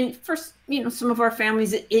superiority. And in first, some of our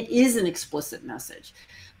families, it is an explicit message.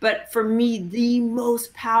 But for me, the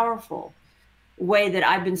most powerful way that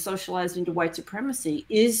I've been socialized into white supremacy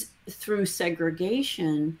is through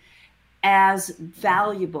segregation as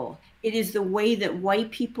valuable. It is the way that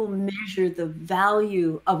white people measure the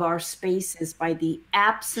value of our spaces by the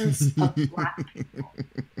absence of Black people.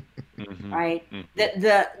 Right?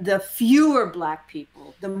 That the fewer Black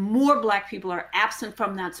people, the more Black people are absent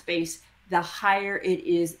from that space, the higher it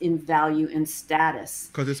is in value and status.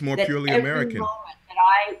 Because it's more purely American. Every moment that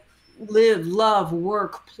I live, love,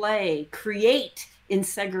 work, play, create in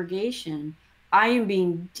segregation, I am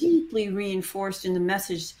being deeply reinforced in the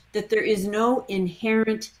message that there is no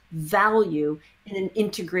inherent value in an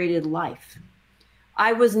integrated life.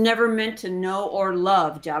 I was never meant to know or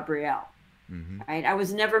love Jabriel. Right? I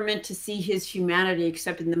was never meant to see his humanity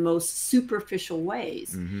except in the most superficial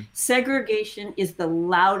ways. Segregation is the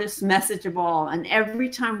loudest message of all. And every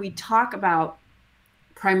time we talk about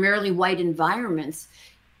primarily white environments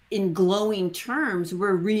in glowing terms,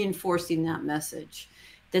 we're reinforcing that message,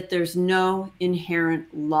 that there's no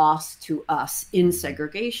inherent loss to us in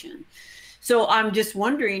segregation. So I'm just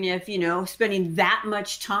wondering if, spending that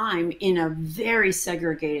much time in a very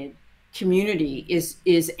segregated community is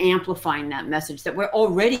amplifying that message that we're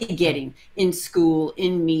already getting in school,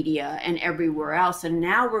 in media, and everywhere else. And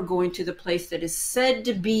now we're going to the place that is said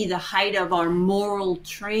to be the height of our moral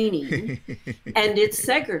training, and it's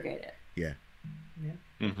segregated.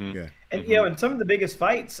 And and some of the biggest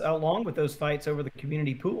fights, along with those fights over the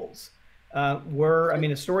community pools, were,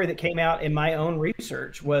 a story that came out in my own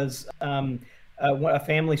research was a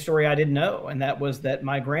family story I didn't know, and that was that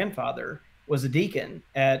my grandfather was a deacon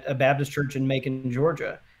at a Baptist church in Macon,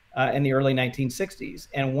 Georgia, in the early 1960s.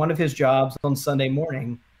 And one of his jobs on Sunday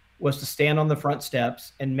morning was to stand on the front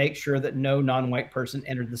steps and make sure that no non-white person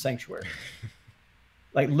entered the sanctuary.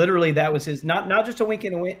 Like literally, that was his, not just a wink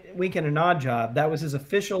and a nod job. That was his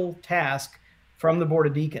official task from the Board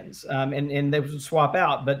of Deacons. And they would swap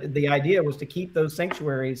out, but the idea was to keep those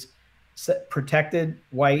sanctuaries protected,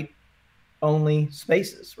 white only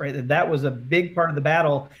spaces, right? That was a big part of the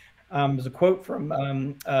battle. There's a quote from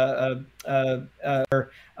one of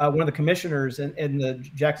the commissioners in the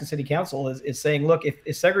Jackson City Council is saying, look,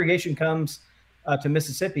 if segregation comes to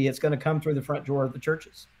Mississippi, it's going to come through the front door of the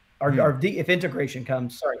churches. If integration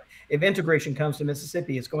comes to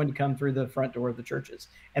Mississippi, it's going to come through the front door of the churches.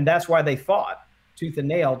 And that's why they fought tooth and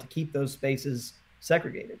nail to keep those spaces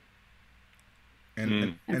segregated.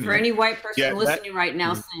 And for any white person listening right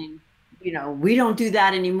now saying, you know, we don't do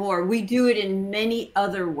that anymore. We do it in many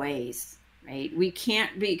other ways, right? We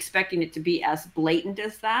can't be expecting it to be as blatant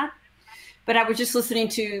as that. But I was just listening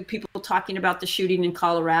to people talking about the shooting in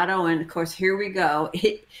Colorado. And of course, here we go.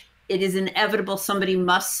 It is inevitable. Somebody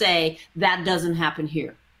must say that doesn't happen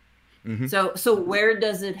here. Mm-hmm. So where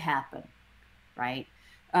does it happen, right?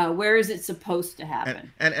 Where is it supposed to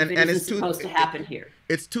happen? And it's supposed to happen here.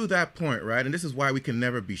 It's to that point, right? And this is why we can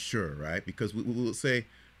never be sure, right? Because we will say,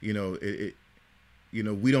 you know,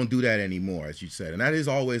 we don't do that anymore, as you said. And that is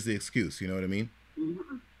always the excuse, you know what I mean?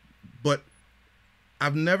 Mm-hmm. But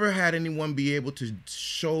I've never had anyone be able to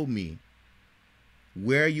show me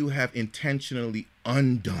where you have intentionally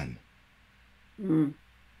undone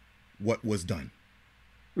what was done.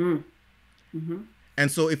 Mm-hmm.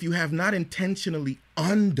 And so if you have not intentionally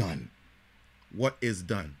undone what is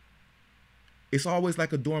done, it's always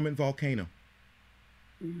like a dormant volcano.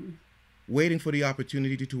 Mm-hmm. Waiting for the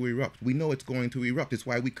opportunity to erupt. We know it's going to erupt. It's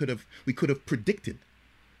why we could have predicted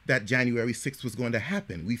that January 6th was going to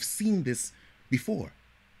happen. We've seen this before.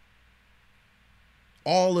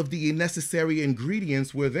 All of the necessary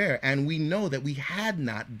ingredients were there, and we know that we had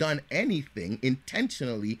not done anything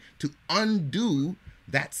intentionally to undo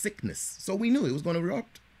that sickness. So we knew it was going to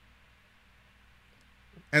erupt.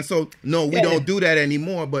 And so, no, we don't do that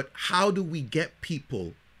anymore, but how do we get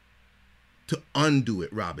people to undo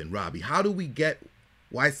it, Robbie? How do we get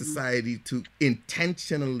white society to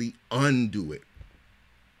intentionally undo it?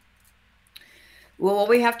 Well, what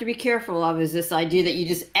we have to be careful of is this idea that you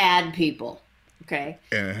just add people. Okay.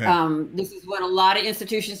 Uh-huh. This is what a lot of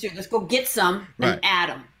institutions do. Let's go get some and add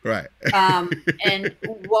them. Right. And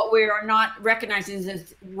what we are not recognizing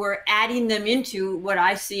is we're adding them into what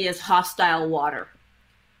I see as hostile water.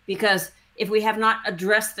 Because if we have not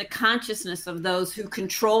addressed the consciousness of those who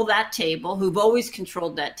control that table, who've always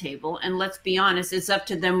controlled that table, and let's be honest, it's up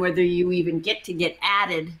to them whether you even get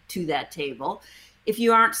added to that table. If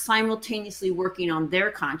you aren't simultaneously working on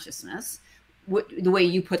their consciousness, the way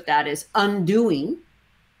you put that is undoing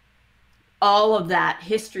all of that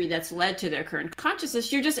history that's led to their current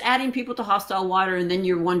consciousness, you're just adding people to hostile water, and then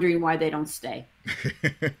you're wondering why they don't stay.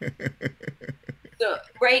 So,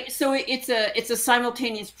 right. So it's a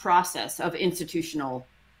simultaneous process of institutional,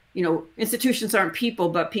 institutions aren't people,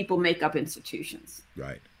 but people make up institutions.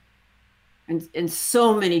 Right. And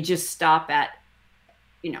so many just stop at,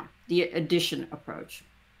 the addition approach.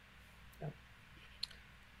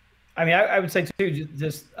 I mean, I would say too,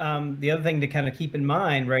 just the other thing to kind of keep in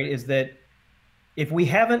mind, right, is that if we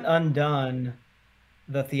haven't undone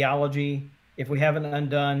the theology, if we haven't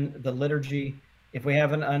undone the liturgy, if we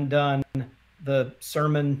haven't undone the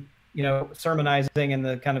sermon, sermonizing and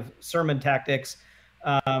the kind of sermon tactics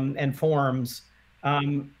and forms,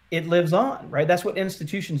 it lives on, right? That's what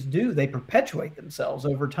institutions do. They perpetuate themselves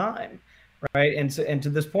over time, right? And to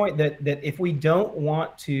this point that if we don't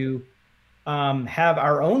want to have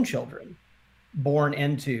our own children born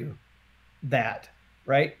into that,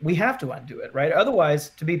 right, we have to undo it, right? Otherwise,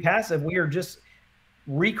 to be passive, we are just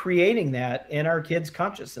recreating that in our kids'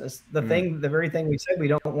 consciousness, the very thing we said we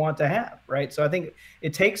don't want to have, right? So I think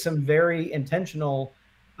it takes some very intentional,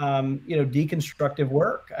 deconstructive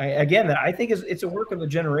work. I think it's a work of a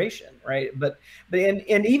generation, right? But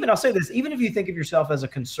even I'll say this, even if you think of yourself as a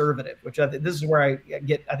conservative, which this is where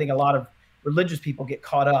I think a lot of religious people get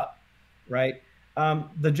caught up, right?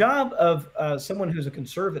 The job of someone who's a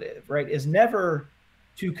conservative, right, is never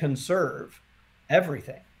to conserve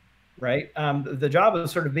everything. Right. The job of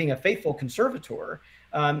sort of being a faithful conservator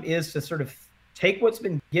is to sort of take what's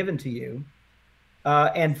been given to you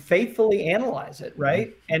and faithfully analyze it.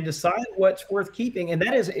 Right. And decide what's worth keeping. And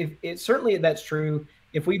that is certainly that's true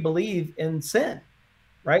if we believe in sin.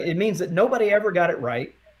 Right. It means that nobody ever got it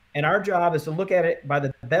right. And our job is to look at it by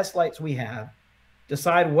the best lights we have,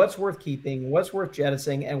 decide what's worth keeping, what's worth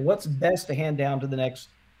jettisoning, and what's best to hand down to the next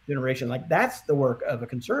generation. Like that's the work of a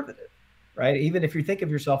conservative. right? Even if you think of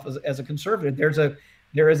yourself as a conservative,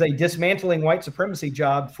 there is a dismantling white supremacy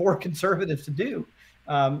job for conservatives to do,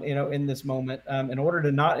 in this moment, in order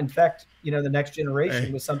to not infect, the next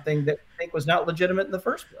generation with something that I think was not legitimate in the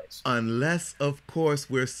first place. Unless, of course,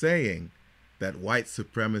 we're saying that white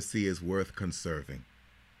supremacy is worth conserving.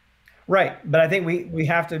 Right. But I think we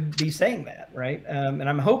have to be saying that, right? And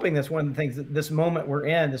I'm hoping that's one of the things that this moment we're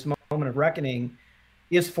in, this moment of reckoning,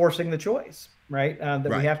 is forcing the choice, right? That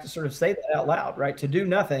we have to sort of say that out loud, right? To do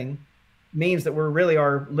nothing means that we really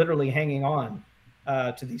are literally hanging on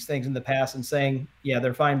to these things in the past and saying, yeah,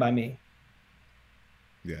 they're fine by me.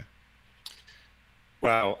 Yeah.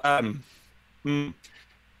 Wow.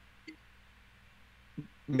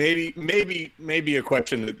 Maybe a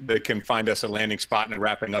question that can find us a landing spot and a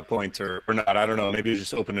wrapping up point or not. I don't know. Maybe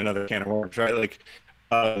just open another can of worms, right? Like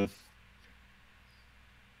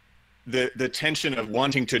the tension of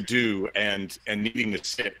wanting to do and needing to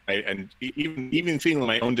sit, right? And even feeling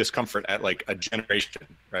my own discomfort at like a generation,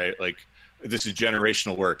 right? Like this is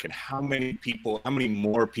generational work, and how many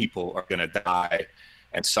more people are going to die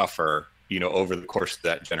and suffer, over the course of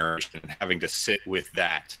that generation, and having to sit with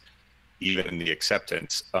that, even in the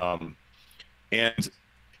acceptance, and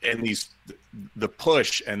the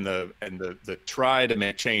push and the try to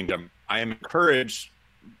make change. I am encouraged,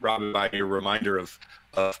 Robin, by your reminder of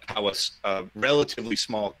how a relatively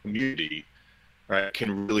small community, right,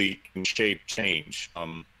 can shape change,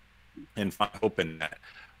 and find hope in that.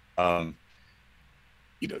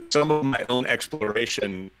 Some of my own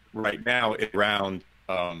exploration right now is around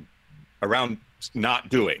not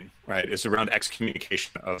doing, right? It's around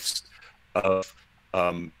excommunication of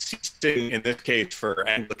ceasing, in this case for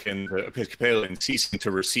Anglican Episcopalian, ceasing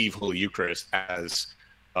to receive Holy Eucharist as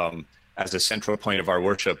a central point of our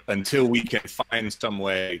worship until we can find some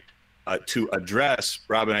way to address.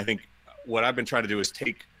 Robin, I think what I've been trying to do is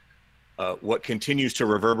take what continues to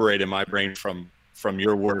reverberate in my brain from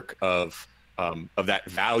your work of that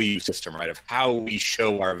value system, right? Of how we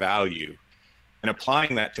show our value, and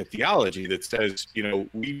applying that to theology that says,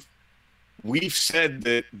 we've said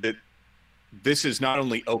that this is not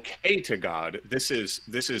only okay to God, this is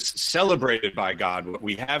celebrated by God, what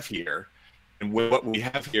we have here. And what we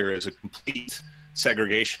have here is a complete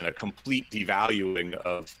segregation, a complete devaluing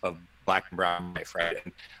of Black and brown life, right?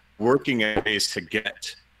 And working at ways to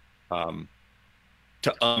get,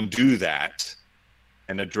 to undo that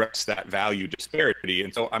and address that value disparity.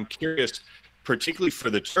 And so I'm curious, particularly for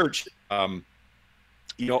the church,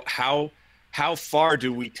 how far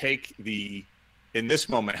do we take in this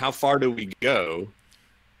moment, how far do we go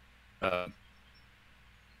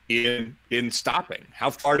in stopping? How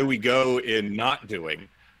far do we go in not doing?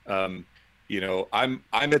 I'm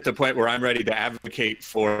at the point where I'm ready to advocate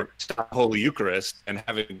for stop Holy Eucharist and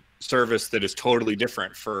having service that is totally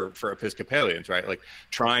different for Episcopalians, right? Like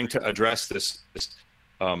trying to address this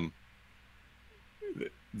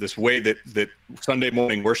way that Sunday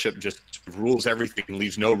morning worship just rules everything and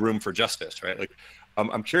leaves no room for justice, right? Like,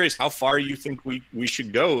 I'm curious how far you think we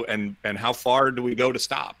should go, and how far do we go to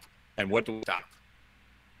stop, and what do we stop?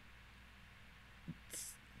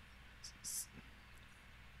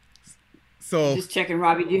 So just checking,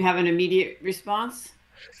 Robbie, do you have an immediate response?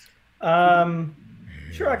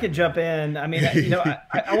 Sure, I could jump in. I mean,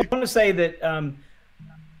 I want to say that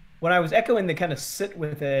when I was echoing the kind of sit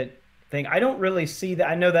with it thing, I don't really see that.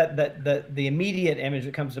 I know that the immediate image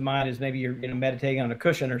that comes to mind is maybe you're meditating on a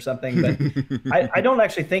cushion or something, but I don't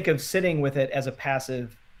actually think of sitting with it as a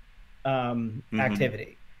passive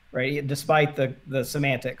activity, right? Despite the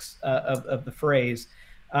semantics of the phrase,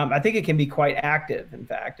 I think it can be quite active, in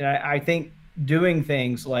fact. And I think doing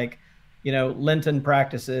things like, Lenten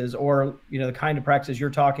practices, or the kind of practices you're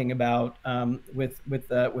talking about with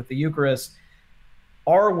the Eucharist,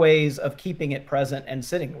 are ways of keeping it present and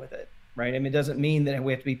sitting with it. Right. I mean, it doesn't mean that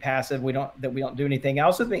we have to be passive. We don't do anything. I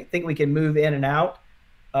also think we can move in and out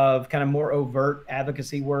of kind of more overt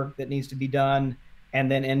advocacy work that needs to be done,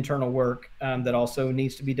 and then internal work that also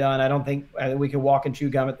needs to be done. I don't think we can walk and chew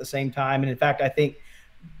gum at the same time. And in fact, I think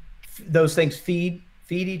those things feed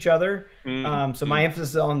each other. So my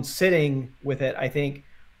emphasis on sitting with it, I think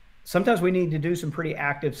sometimes we need to do some pretty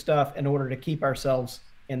active stuff in order to keep ourselves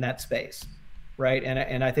in that space. Right.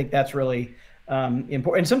 And I think that's really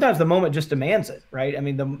important. And sometimes the moment just demands it, right? I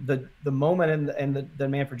mean, the moment and the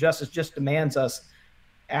demand for justice just demands us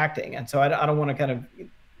acting. And so I don't want to kind of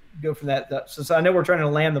go from that. So I know we're trying to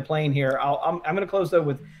land the plane here. I'm going to close though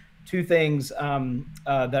with two things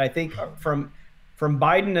that I think are from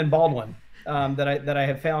Biden and Baldwin that I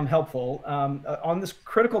have found helpful on this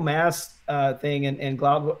critical mass thing and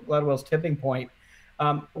Gladwell's tipping point.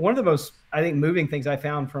 One of the most, I think, moving things I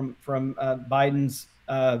found from Biden's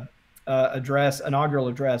inaugural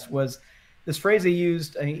address was this phrase he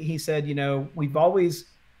used. He said, you know, we've always,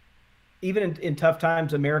 even in tough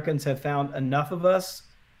times, Americans have found enough of us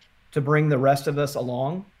to bring the rest of us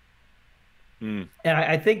along. And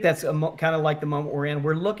I think that's kind of like the moment we're in.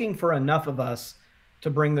 We're looking for enough of us to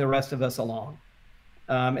bring the rest of us along.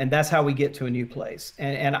 And that's how we get to a new place.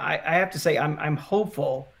 And I have to say, I'm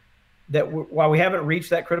hopeful that while we haven't reached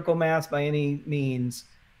that critical mass by any means,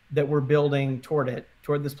 that we're building toward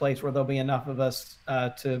this place where there'll be enough of us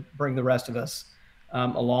to bring the rest of us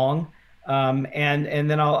along. And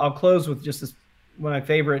then I'll close with just this, one of my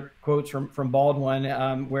favorite quotes from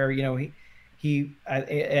Baldwin, where, you know, he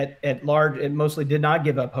at large, it mostly did not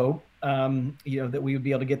give up hope, you know, that we would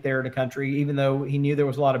be able to get there in a country, even though he knew there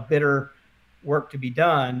was a lot of bitter work to be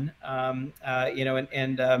done, you know,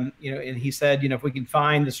 and you know, and he said, you know, if we can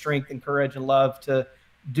find the strength and courage and love to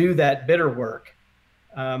do that bitter work,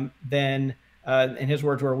 then, in his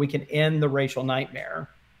words were, we can end the racial nightmare,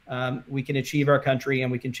 we can achieve our country,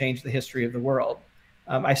 and we can change the history of the world.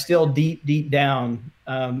 I still deep down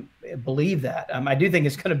believe that. I do think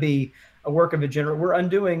it's going to be a work of a we're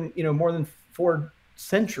undoing, you know, more than 4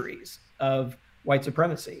 centuries of white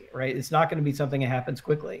supremacy, right? It's not going to be something that happens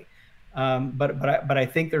quickly. But I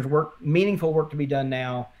think there's meaningful work to be done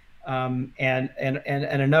now, and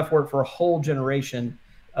enough work for a whole generation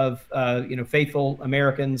of you know, faithful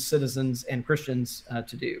Americans, citizens, and Christians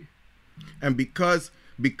to do. And because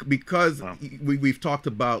we've talked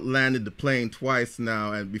about landing the plane twice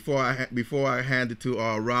now, and before I hand it to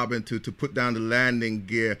Robin to put down the landing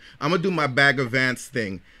gear, I'm gonna do my Bag of Vance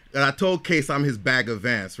thing. And I told Case I'm his Bag of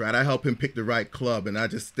Vance, right? I help him pick the right club, and I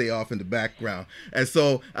just stay off in the background. And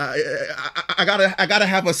so I gotta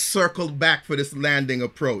have a circle back for this landing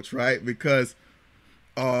approach, right? Because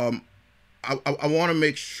I want to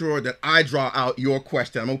make sure that I draw out your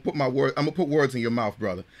question. I'm gonna put words in your mouth,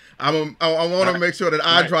 brother. I want to make sure that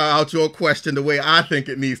I draw out your question the way I think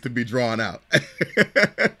it needs to be drawn out.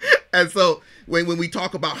 And so when we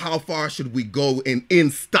talk about how far should we go in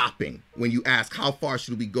stopping, when you ask how far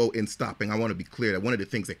should we go in stopping, I want to be clear that one of the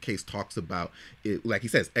things that Case talks about, like he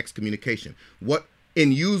says, excommunication.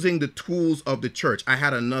 In using the tools of the church, I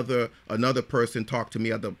had another person talk to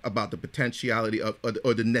me about the potentiality of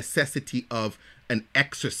or the necessity of an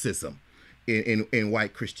exorcism in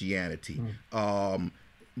white Christianity.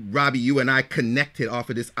 Robbie, you and I connected off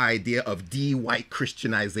of this idea of de-white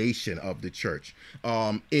Christianization of the church.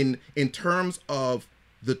 In terms of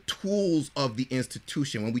the tools of the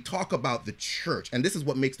institution, when we talk about the church, and this is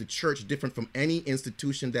what makes the church different from any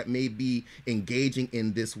institution that may be engaging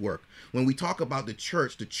in this work. When we talk about the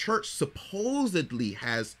church supposedly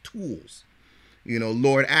has tools. You know,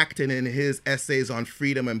 Lord Acton in his essays on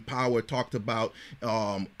freedom and power talked about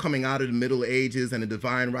coming out of the Middle Ages and the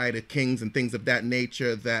divine right of kings and things of that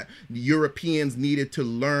nature, that Europeans needed to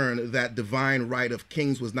learn that divine right of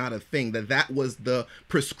kings was not a thing, that was the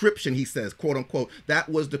prescription, he says, quote unquote, that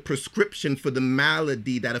was the prescription for the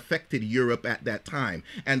malady that affected Europe at that time.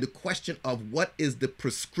 And the question of what is the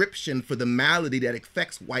prescription for the malady that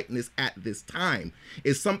affects whiteness at this time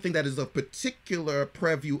is something that is a particular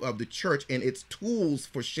purview of the church and its tools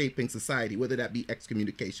for shaping society, whether that be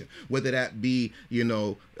excommunication, whether that be, you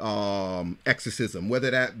know, exorcism, whether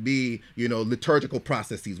that be, you know, liturgical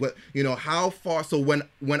processes, what, you know, how far. So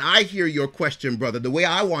when I hear your question, brother, the way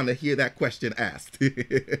I want to hear that question asked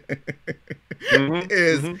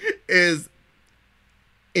is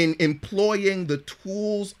in employing the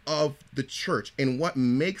tools of the church and what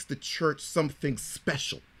makes the church something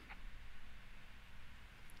special.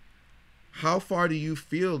 How far do you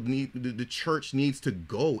feel the church needs to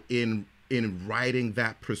go in writing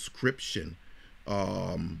that prescription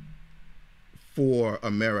for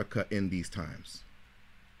America in these times?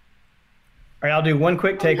 All right, I'll do one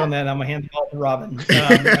quick take on that, and I'm going to hand it off to Robin.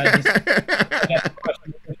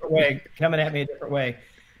 Coming at me a different way.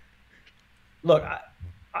 Look,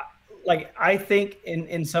 I think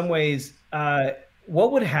in some ways,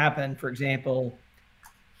 what would happen, for example,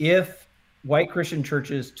 if white Christian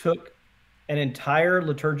churches took an entire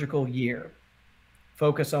liturgical year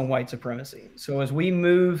focus on white supremacy? So as we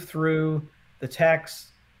move through the text,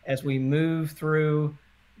 as we move through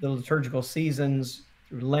the liturgical seasons,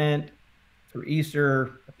 through Lent, through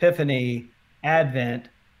Easter, Epiphany, Advent,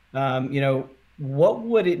 you know, what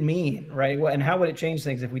would it mean, right? And how would it change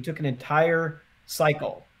things if we took an entire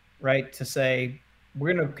cycle, right, to say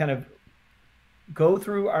we're going to kind of go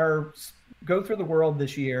through the world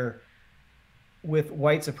this year with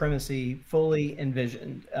white supremacy fully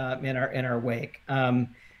envisioned in our wake, and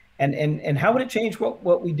And how would it change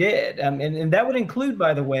what we did? And that would include,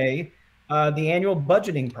 by the way, the annual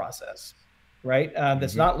budgeting process, right?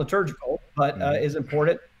 That's not liturgical, but is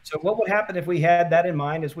important. So what would happen if we had that in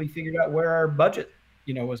mind as we figured out where our budget,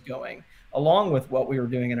 was going, along with what we were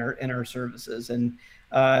doing in our services? And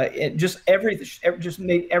it just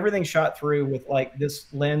made everything shot through with like this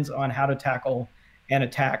lens on how to tackle and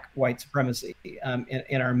attack white supremacy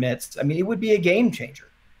in our midst. I mean, it would be a game changer,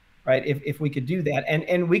 right? If we could do that,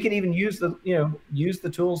 and we could even use the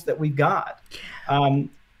tools that we've got.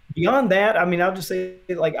 Beyond that, I mean, I'll just say,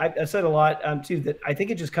 like I said a lot too, that I think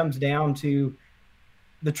it just comes down to,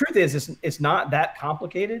 the truth is it's not that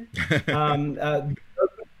complicated.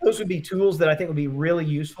 Those would be tools that I think would be really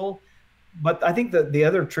useful. But I think that the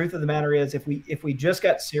other truth of the matter is, if we just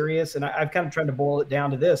got serious, and I've kind of tried to boil it down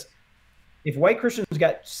to this: if white Christians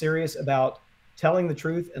got serious about telling the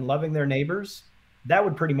truth and loving their neighbors, that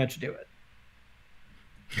would pretty much do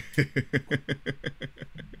it.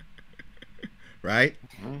 Right?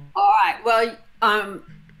 All right. Well, I'm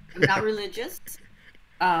not religious.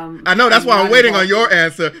 I know, that's why I'm waiting on your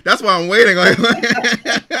answer. That's why I'm waiting on.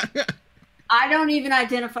 I don't even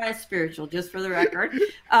identify as spiritual, just for the record.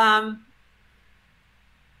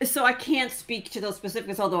 So I can't speak to those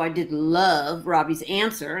specifics, although I did love Robbie's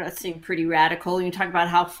answer. That seemed pretty radical. And you talk about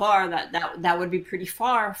how far that would be pretty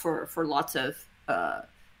far for lots of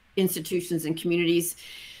institutions and communities.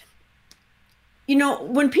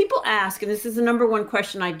 When people ask, and this is the number one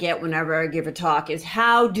question I get whenever I give a talk, is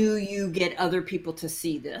how do you get other people to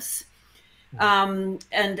see this? And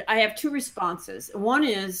I have two responses. One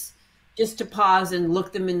is just to pause and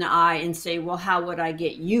look them in the eye and say, well, how would I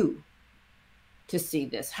get you to see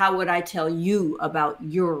this? How would I tell you about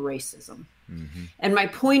your racism? Mm-hmm. And my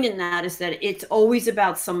point in that is that it's always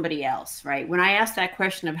about somebody else, right? When I ask that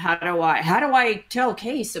question of how do I tell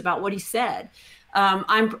Case about what he said,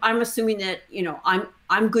 I'm assuming that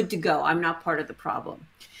I'm good to go. I'm not part of the problem.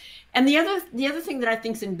 And the other thing that I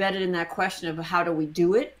think is embedded in that question of how do we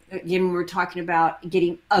do it, again, when we're talking about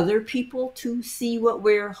getting other people to see what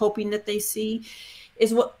we're hoping that they see,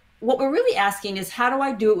 is what we're really asking is, how do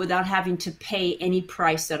I do it without having to pay any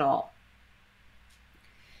price at all?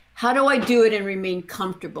 How do I do it and remain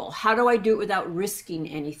comfortable? How do I do it without risking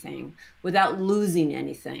anything, without losing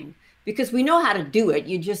anything? Because we know how to do it.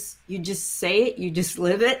 You just say it, you just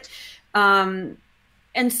live it. And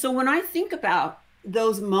so when I think about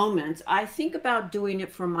those moments, I think about doing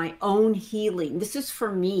it for my own healing. This is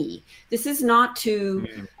for me. This is not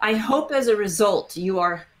to, I hope as a result you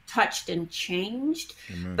are touched and changed,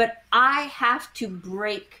 but I have to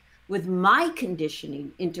break with my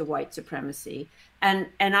conditioning into white supremacy. And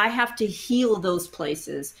I have to heal those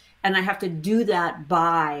places. And I have to do that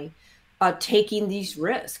by taking these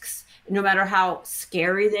risks, no matter how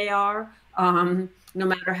scary they are, no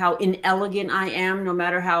matter how inelegant I am, no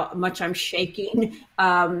matter how much I'm shaking.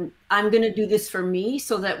 I'm going to do this for me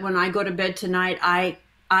so that when I go to bed tonight, I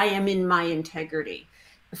am in my integrity.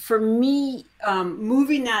 For me,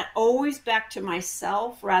 moving that always back to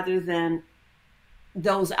myself rather than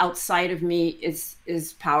those outside of me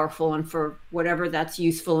is powerful. And for whatever that's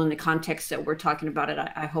useful in the context that we're talking about it,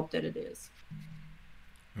 I hope that it is.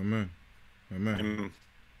 Amen. Amen.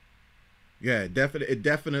 Yeah, it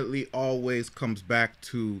definitely always comes back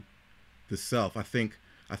to the self. I think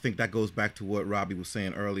that goes back to what Robbie was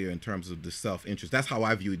saying earlier in terms of the self-interest. That's how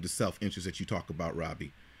I view the self-interest that you talk about,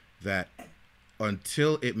 Robbie. That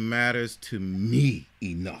until it matters to me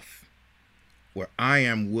enough, where I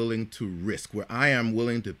am willing to risk, where I am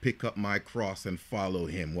willing to pick up my cross and follow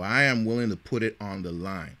him, where I am willing to put it on the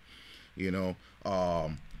line,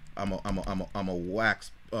 I'm a wax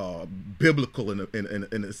biblical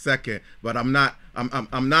in a second, but I'm not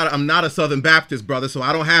a Southern Baptist, brother, so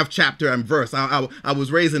I don't have chapter and verse. I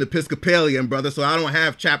was raised an Episcopalian, brother, so I don't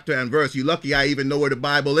have chapter and verse. You lucky I even know where the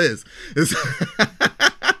Bible is.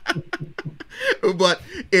 But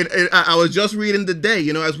I was just reading today,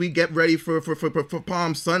 as we get ready for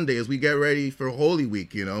Palm Sunday, as we get ready for Holy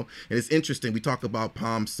Week, and it's interesting. We talk about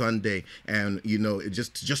Palm Sunday, and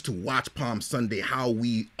just to watch Palm Sunday, how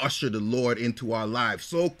we usher the Lord into our lives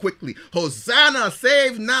so quickly. Hosanna,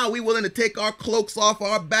 save now. We willing to take our cloaks off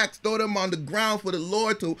our backs, throw them on the ground for the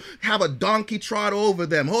Lord to have a donkey trot over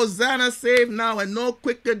them. Hosanna, save now. And no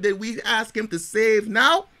quicker did we ask him to save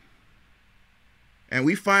now, and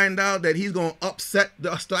we find out that he's going to upset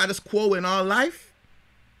the status quo in our life,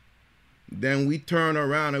 then we turn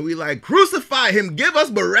around and we like, crucify him, give us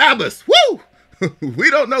Barabbas. Woo! We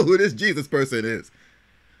don't know who this Jesus person is.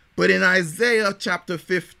 But in Isaiah chapter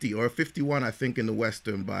 50 or 51, I think in the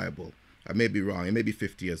Western Bible, I may be wrong, it may be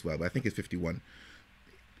 50 as well, but I think it's 51.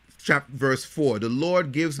 verse 4, the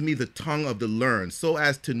Lord gives me the tongue of the learned, so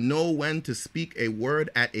as to know when to speak a word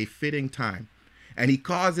at a fitting time. And he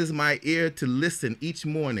causes my ear to listen each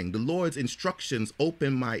morning. The Lord's instructions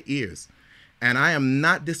open my ears, and I am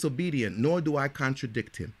not disobedient, nor do I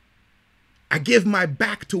contradict him. I give my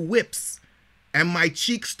back to whips and my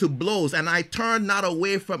cheeks to blows, and I turn not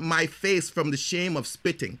away from my face from the shame of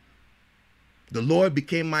spitting. The Lord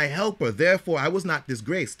became my helper, therefore I was not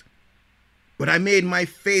disgraced. But I made my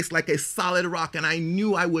face like a solid rock, and I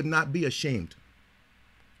knew I would not be ashamed.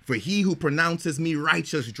 For he who pronounces me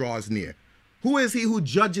righteous draws near. Who is he who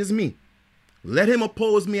judges me? Let him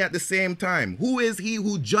oppose me at the same time. Who is he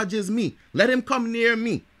who judges me? Let him come near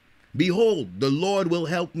me. Behold, the Lord will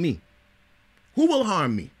help me. Who will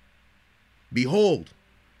harm me? Behold,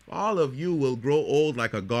 all of you will grow old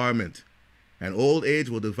like a garment, and old age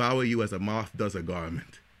will devour you as a moth does a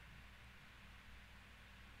garment.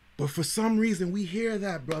 But for some reason, we hear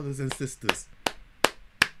that, brothers and sisters.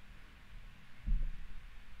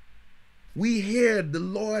 We hear the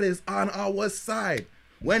Lord is on our side.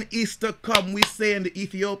 When Easter comes, we say in the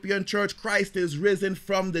Ethiopian church, Christ is risen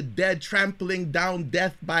from the dead, trampling down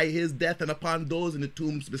death by his death, and upon those in the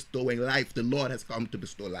tombs bestowing life. The Lord has come to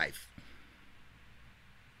bestow life.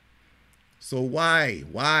 So why,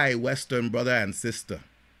 Western brother and sister,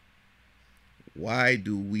 why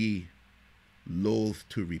do we loathe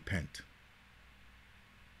to repent?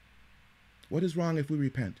 What is wrong if we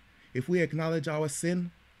repent? If we acknowledge our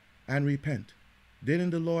sin and repent, didn't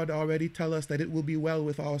the Lord already tell us that it will be well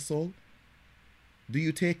with our soul? Do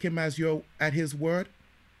you take him as at his word?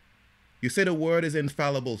 You say the word is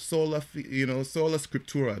infallible, sola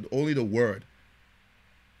scriptura, only the word.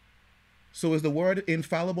 So is the word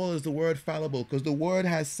infallible? Is the word fallible? Because the word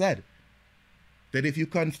has said that if you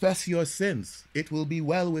confess your sins, it will be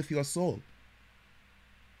well with your soul.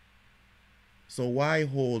 So why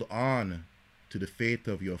hold on to the faith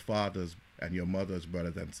of your fathers and your mothers,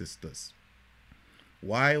 brothers and sisters?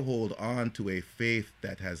 Why hold on to a faith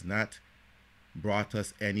that has not brought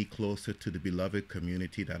us any closer to the beloved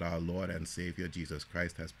community that our Lord and Savior Jesus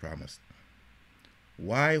Christ has promised?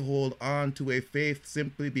 Why hold on to a faith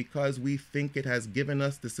simply because we think it has given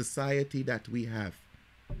us the society that we have?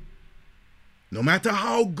 No matter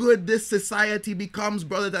how good this society becomes,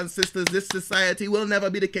 brothers and sisters, this society will never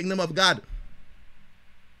be the kingdom of God.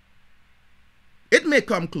 It may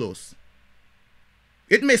come close.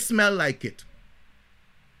 It may smell like it.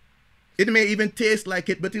 It may even taste like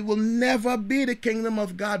it, but it will never be the kingdom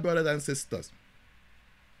of God, brothers and sisters.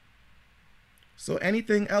 So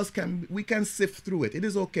anything else we can sift through it. It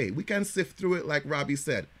is okay. We can sift through it like Robbie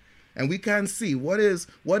said. And we can see what is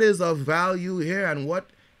of value here, and what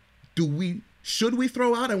should we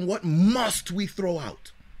throw out, and what must we throw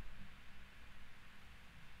out.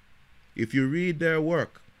 If you read their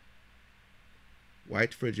work,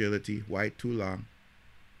 White Fragility, White Too Long,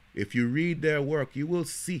 if you read their work, you will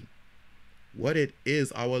see what it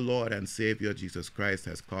is our Lord and Savior Jesus Christ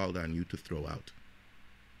has called on you to throw out.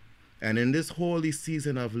 And in this holy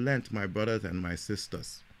season of Lent, my brothers and my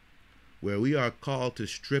sisters, where we are called to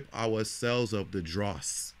strip ourselves of the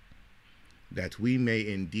dross, that we may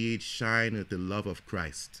indeed shine with the love of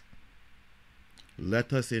Christ,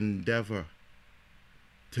 let us endeavor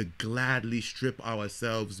to gladly strip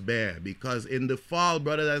ourselves bare. Because in the fall,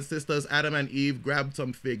 brothers and sisters, Adam and Eve grabbed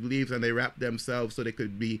some fig leaves and they wrapped themselves so they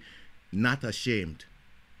could be not ashamed.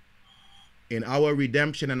 In our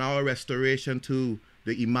redemption and our restoration to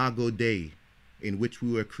the Imago Dei, in which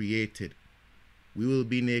we were created, we will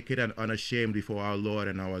be naked and unashamed before our Lord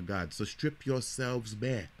and our God. So strip yourselves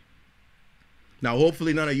bare. Now,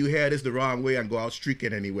 hopefully none of you hear this the wrong way and go out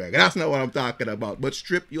streaking anywhere. That's not what I'm talking about. But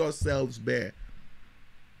strip yourselves bare,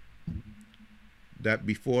 that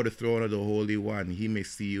before the throne of the Holy One, he may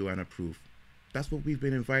see you and approve. That's what we've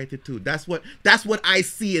been invited to. That's what I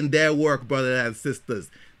see in their work, brothers and sisters.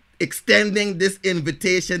 Extending this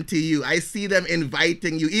invitation to you. I see them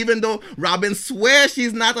inviting you, even though Robin swears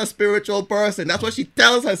she's not a spiritual person. That's what she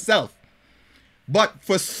tells herself. But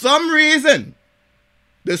for some reason,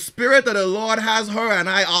 the Spirit of the Lord has her and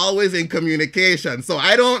I always in communication. So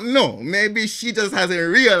I don't know. Maybe she just hasn't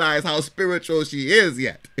realized how spiritual she is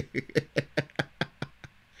yet.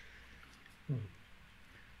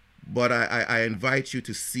 But I invite you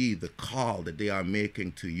to see the call that they are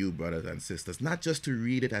making to you, brothers and sisters. Not just to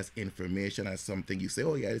read it as information, as something you say,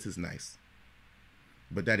 oh yeah, this is nice.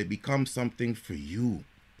 But that it becomes something for you.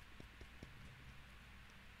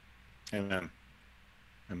 Amen.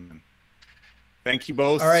 Amen. Thank you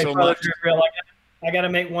both. All right, so Brother much. Gabriel, I got to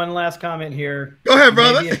make one last comment here. Go ahead,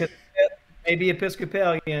 brother. Maybe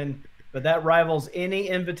Episcopalian. but that rivals any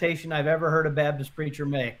invitation I've ever heard a Baptist preacher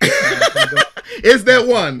make. Is there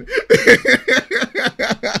one?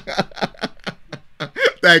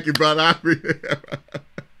 Thank you, brother.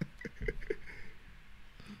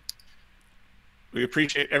 We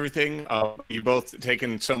appreciate everything. You both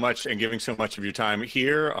taken so much and giving so much of your time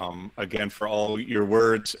here. Again, for all your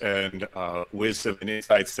words and wisdom and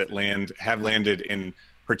insights that have landed in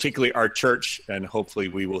particularly our church, and hopefully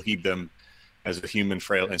we will heed them as a human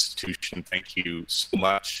frail institution. Thank you so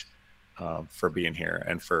much for being here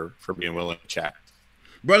and for being willing to chat.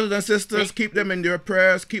 Brothers and sisters, keep them in your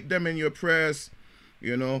prayers. Keep them in your prayers.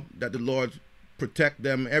 You know, that the Lord protect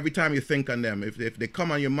them every time you think on them. If they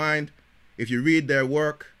come on your mind, if you read their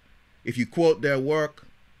work, if you quote their work,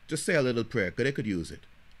 just say a little prayer, because they could use it.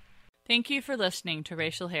 Thank you for listening to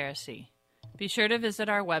Racial Heresy. Be sure to visit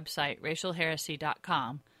our website,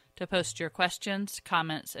 racialheresy.com, to post your questions,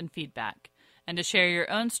 comments, and feedback, and to share your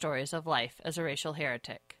own stories of life as a racial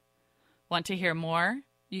heretic. Want to hear more?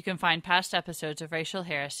 You can find past episodes of Racial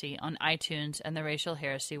Heresy on iTunes and the Racial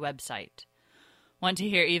Heresy website. Want to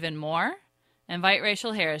hear even more? Invite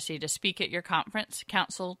Racial Heresy to speak at your conference,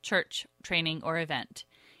 council, church, training, or event.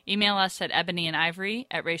 Email us at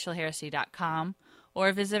ebonyandivory@racialheresy.com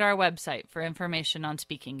or visit our website for information on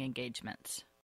speaking engagements.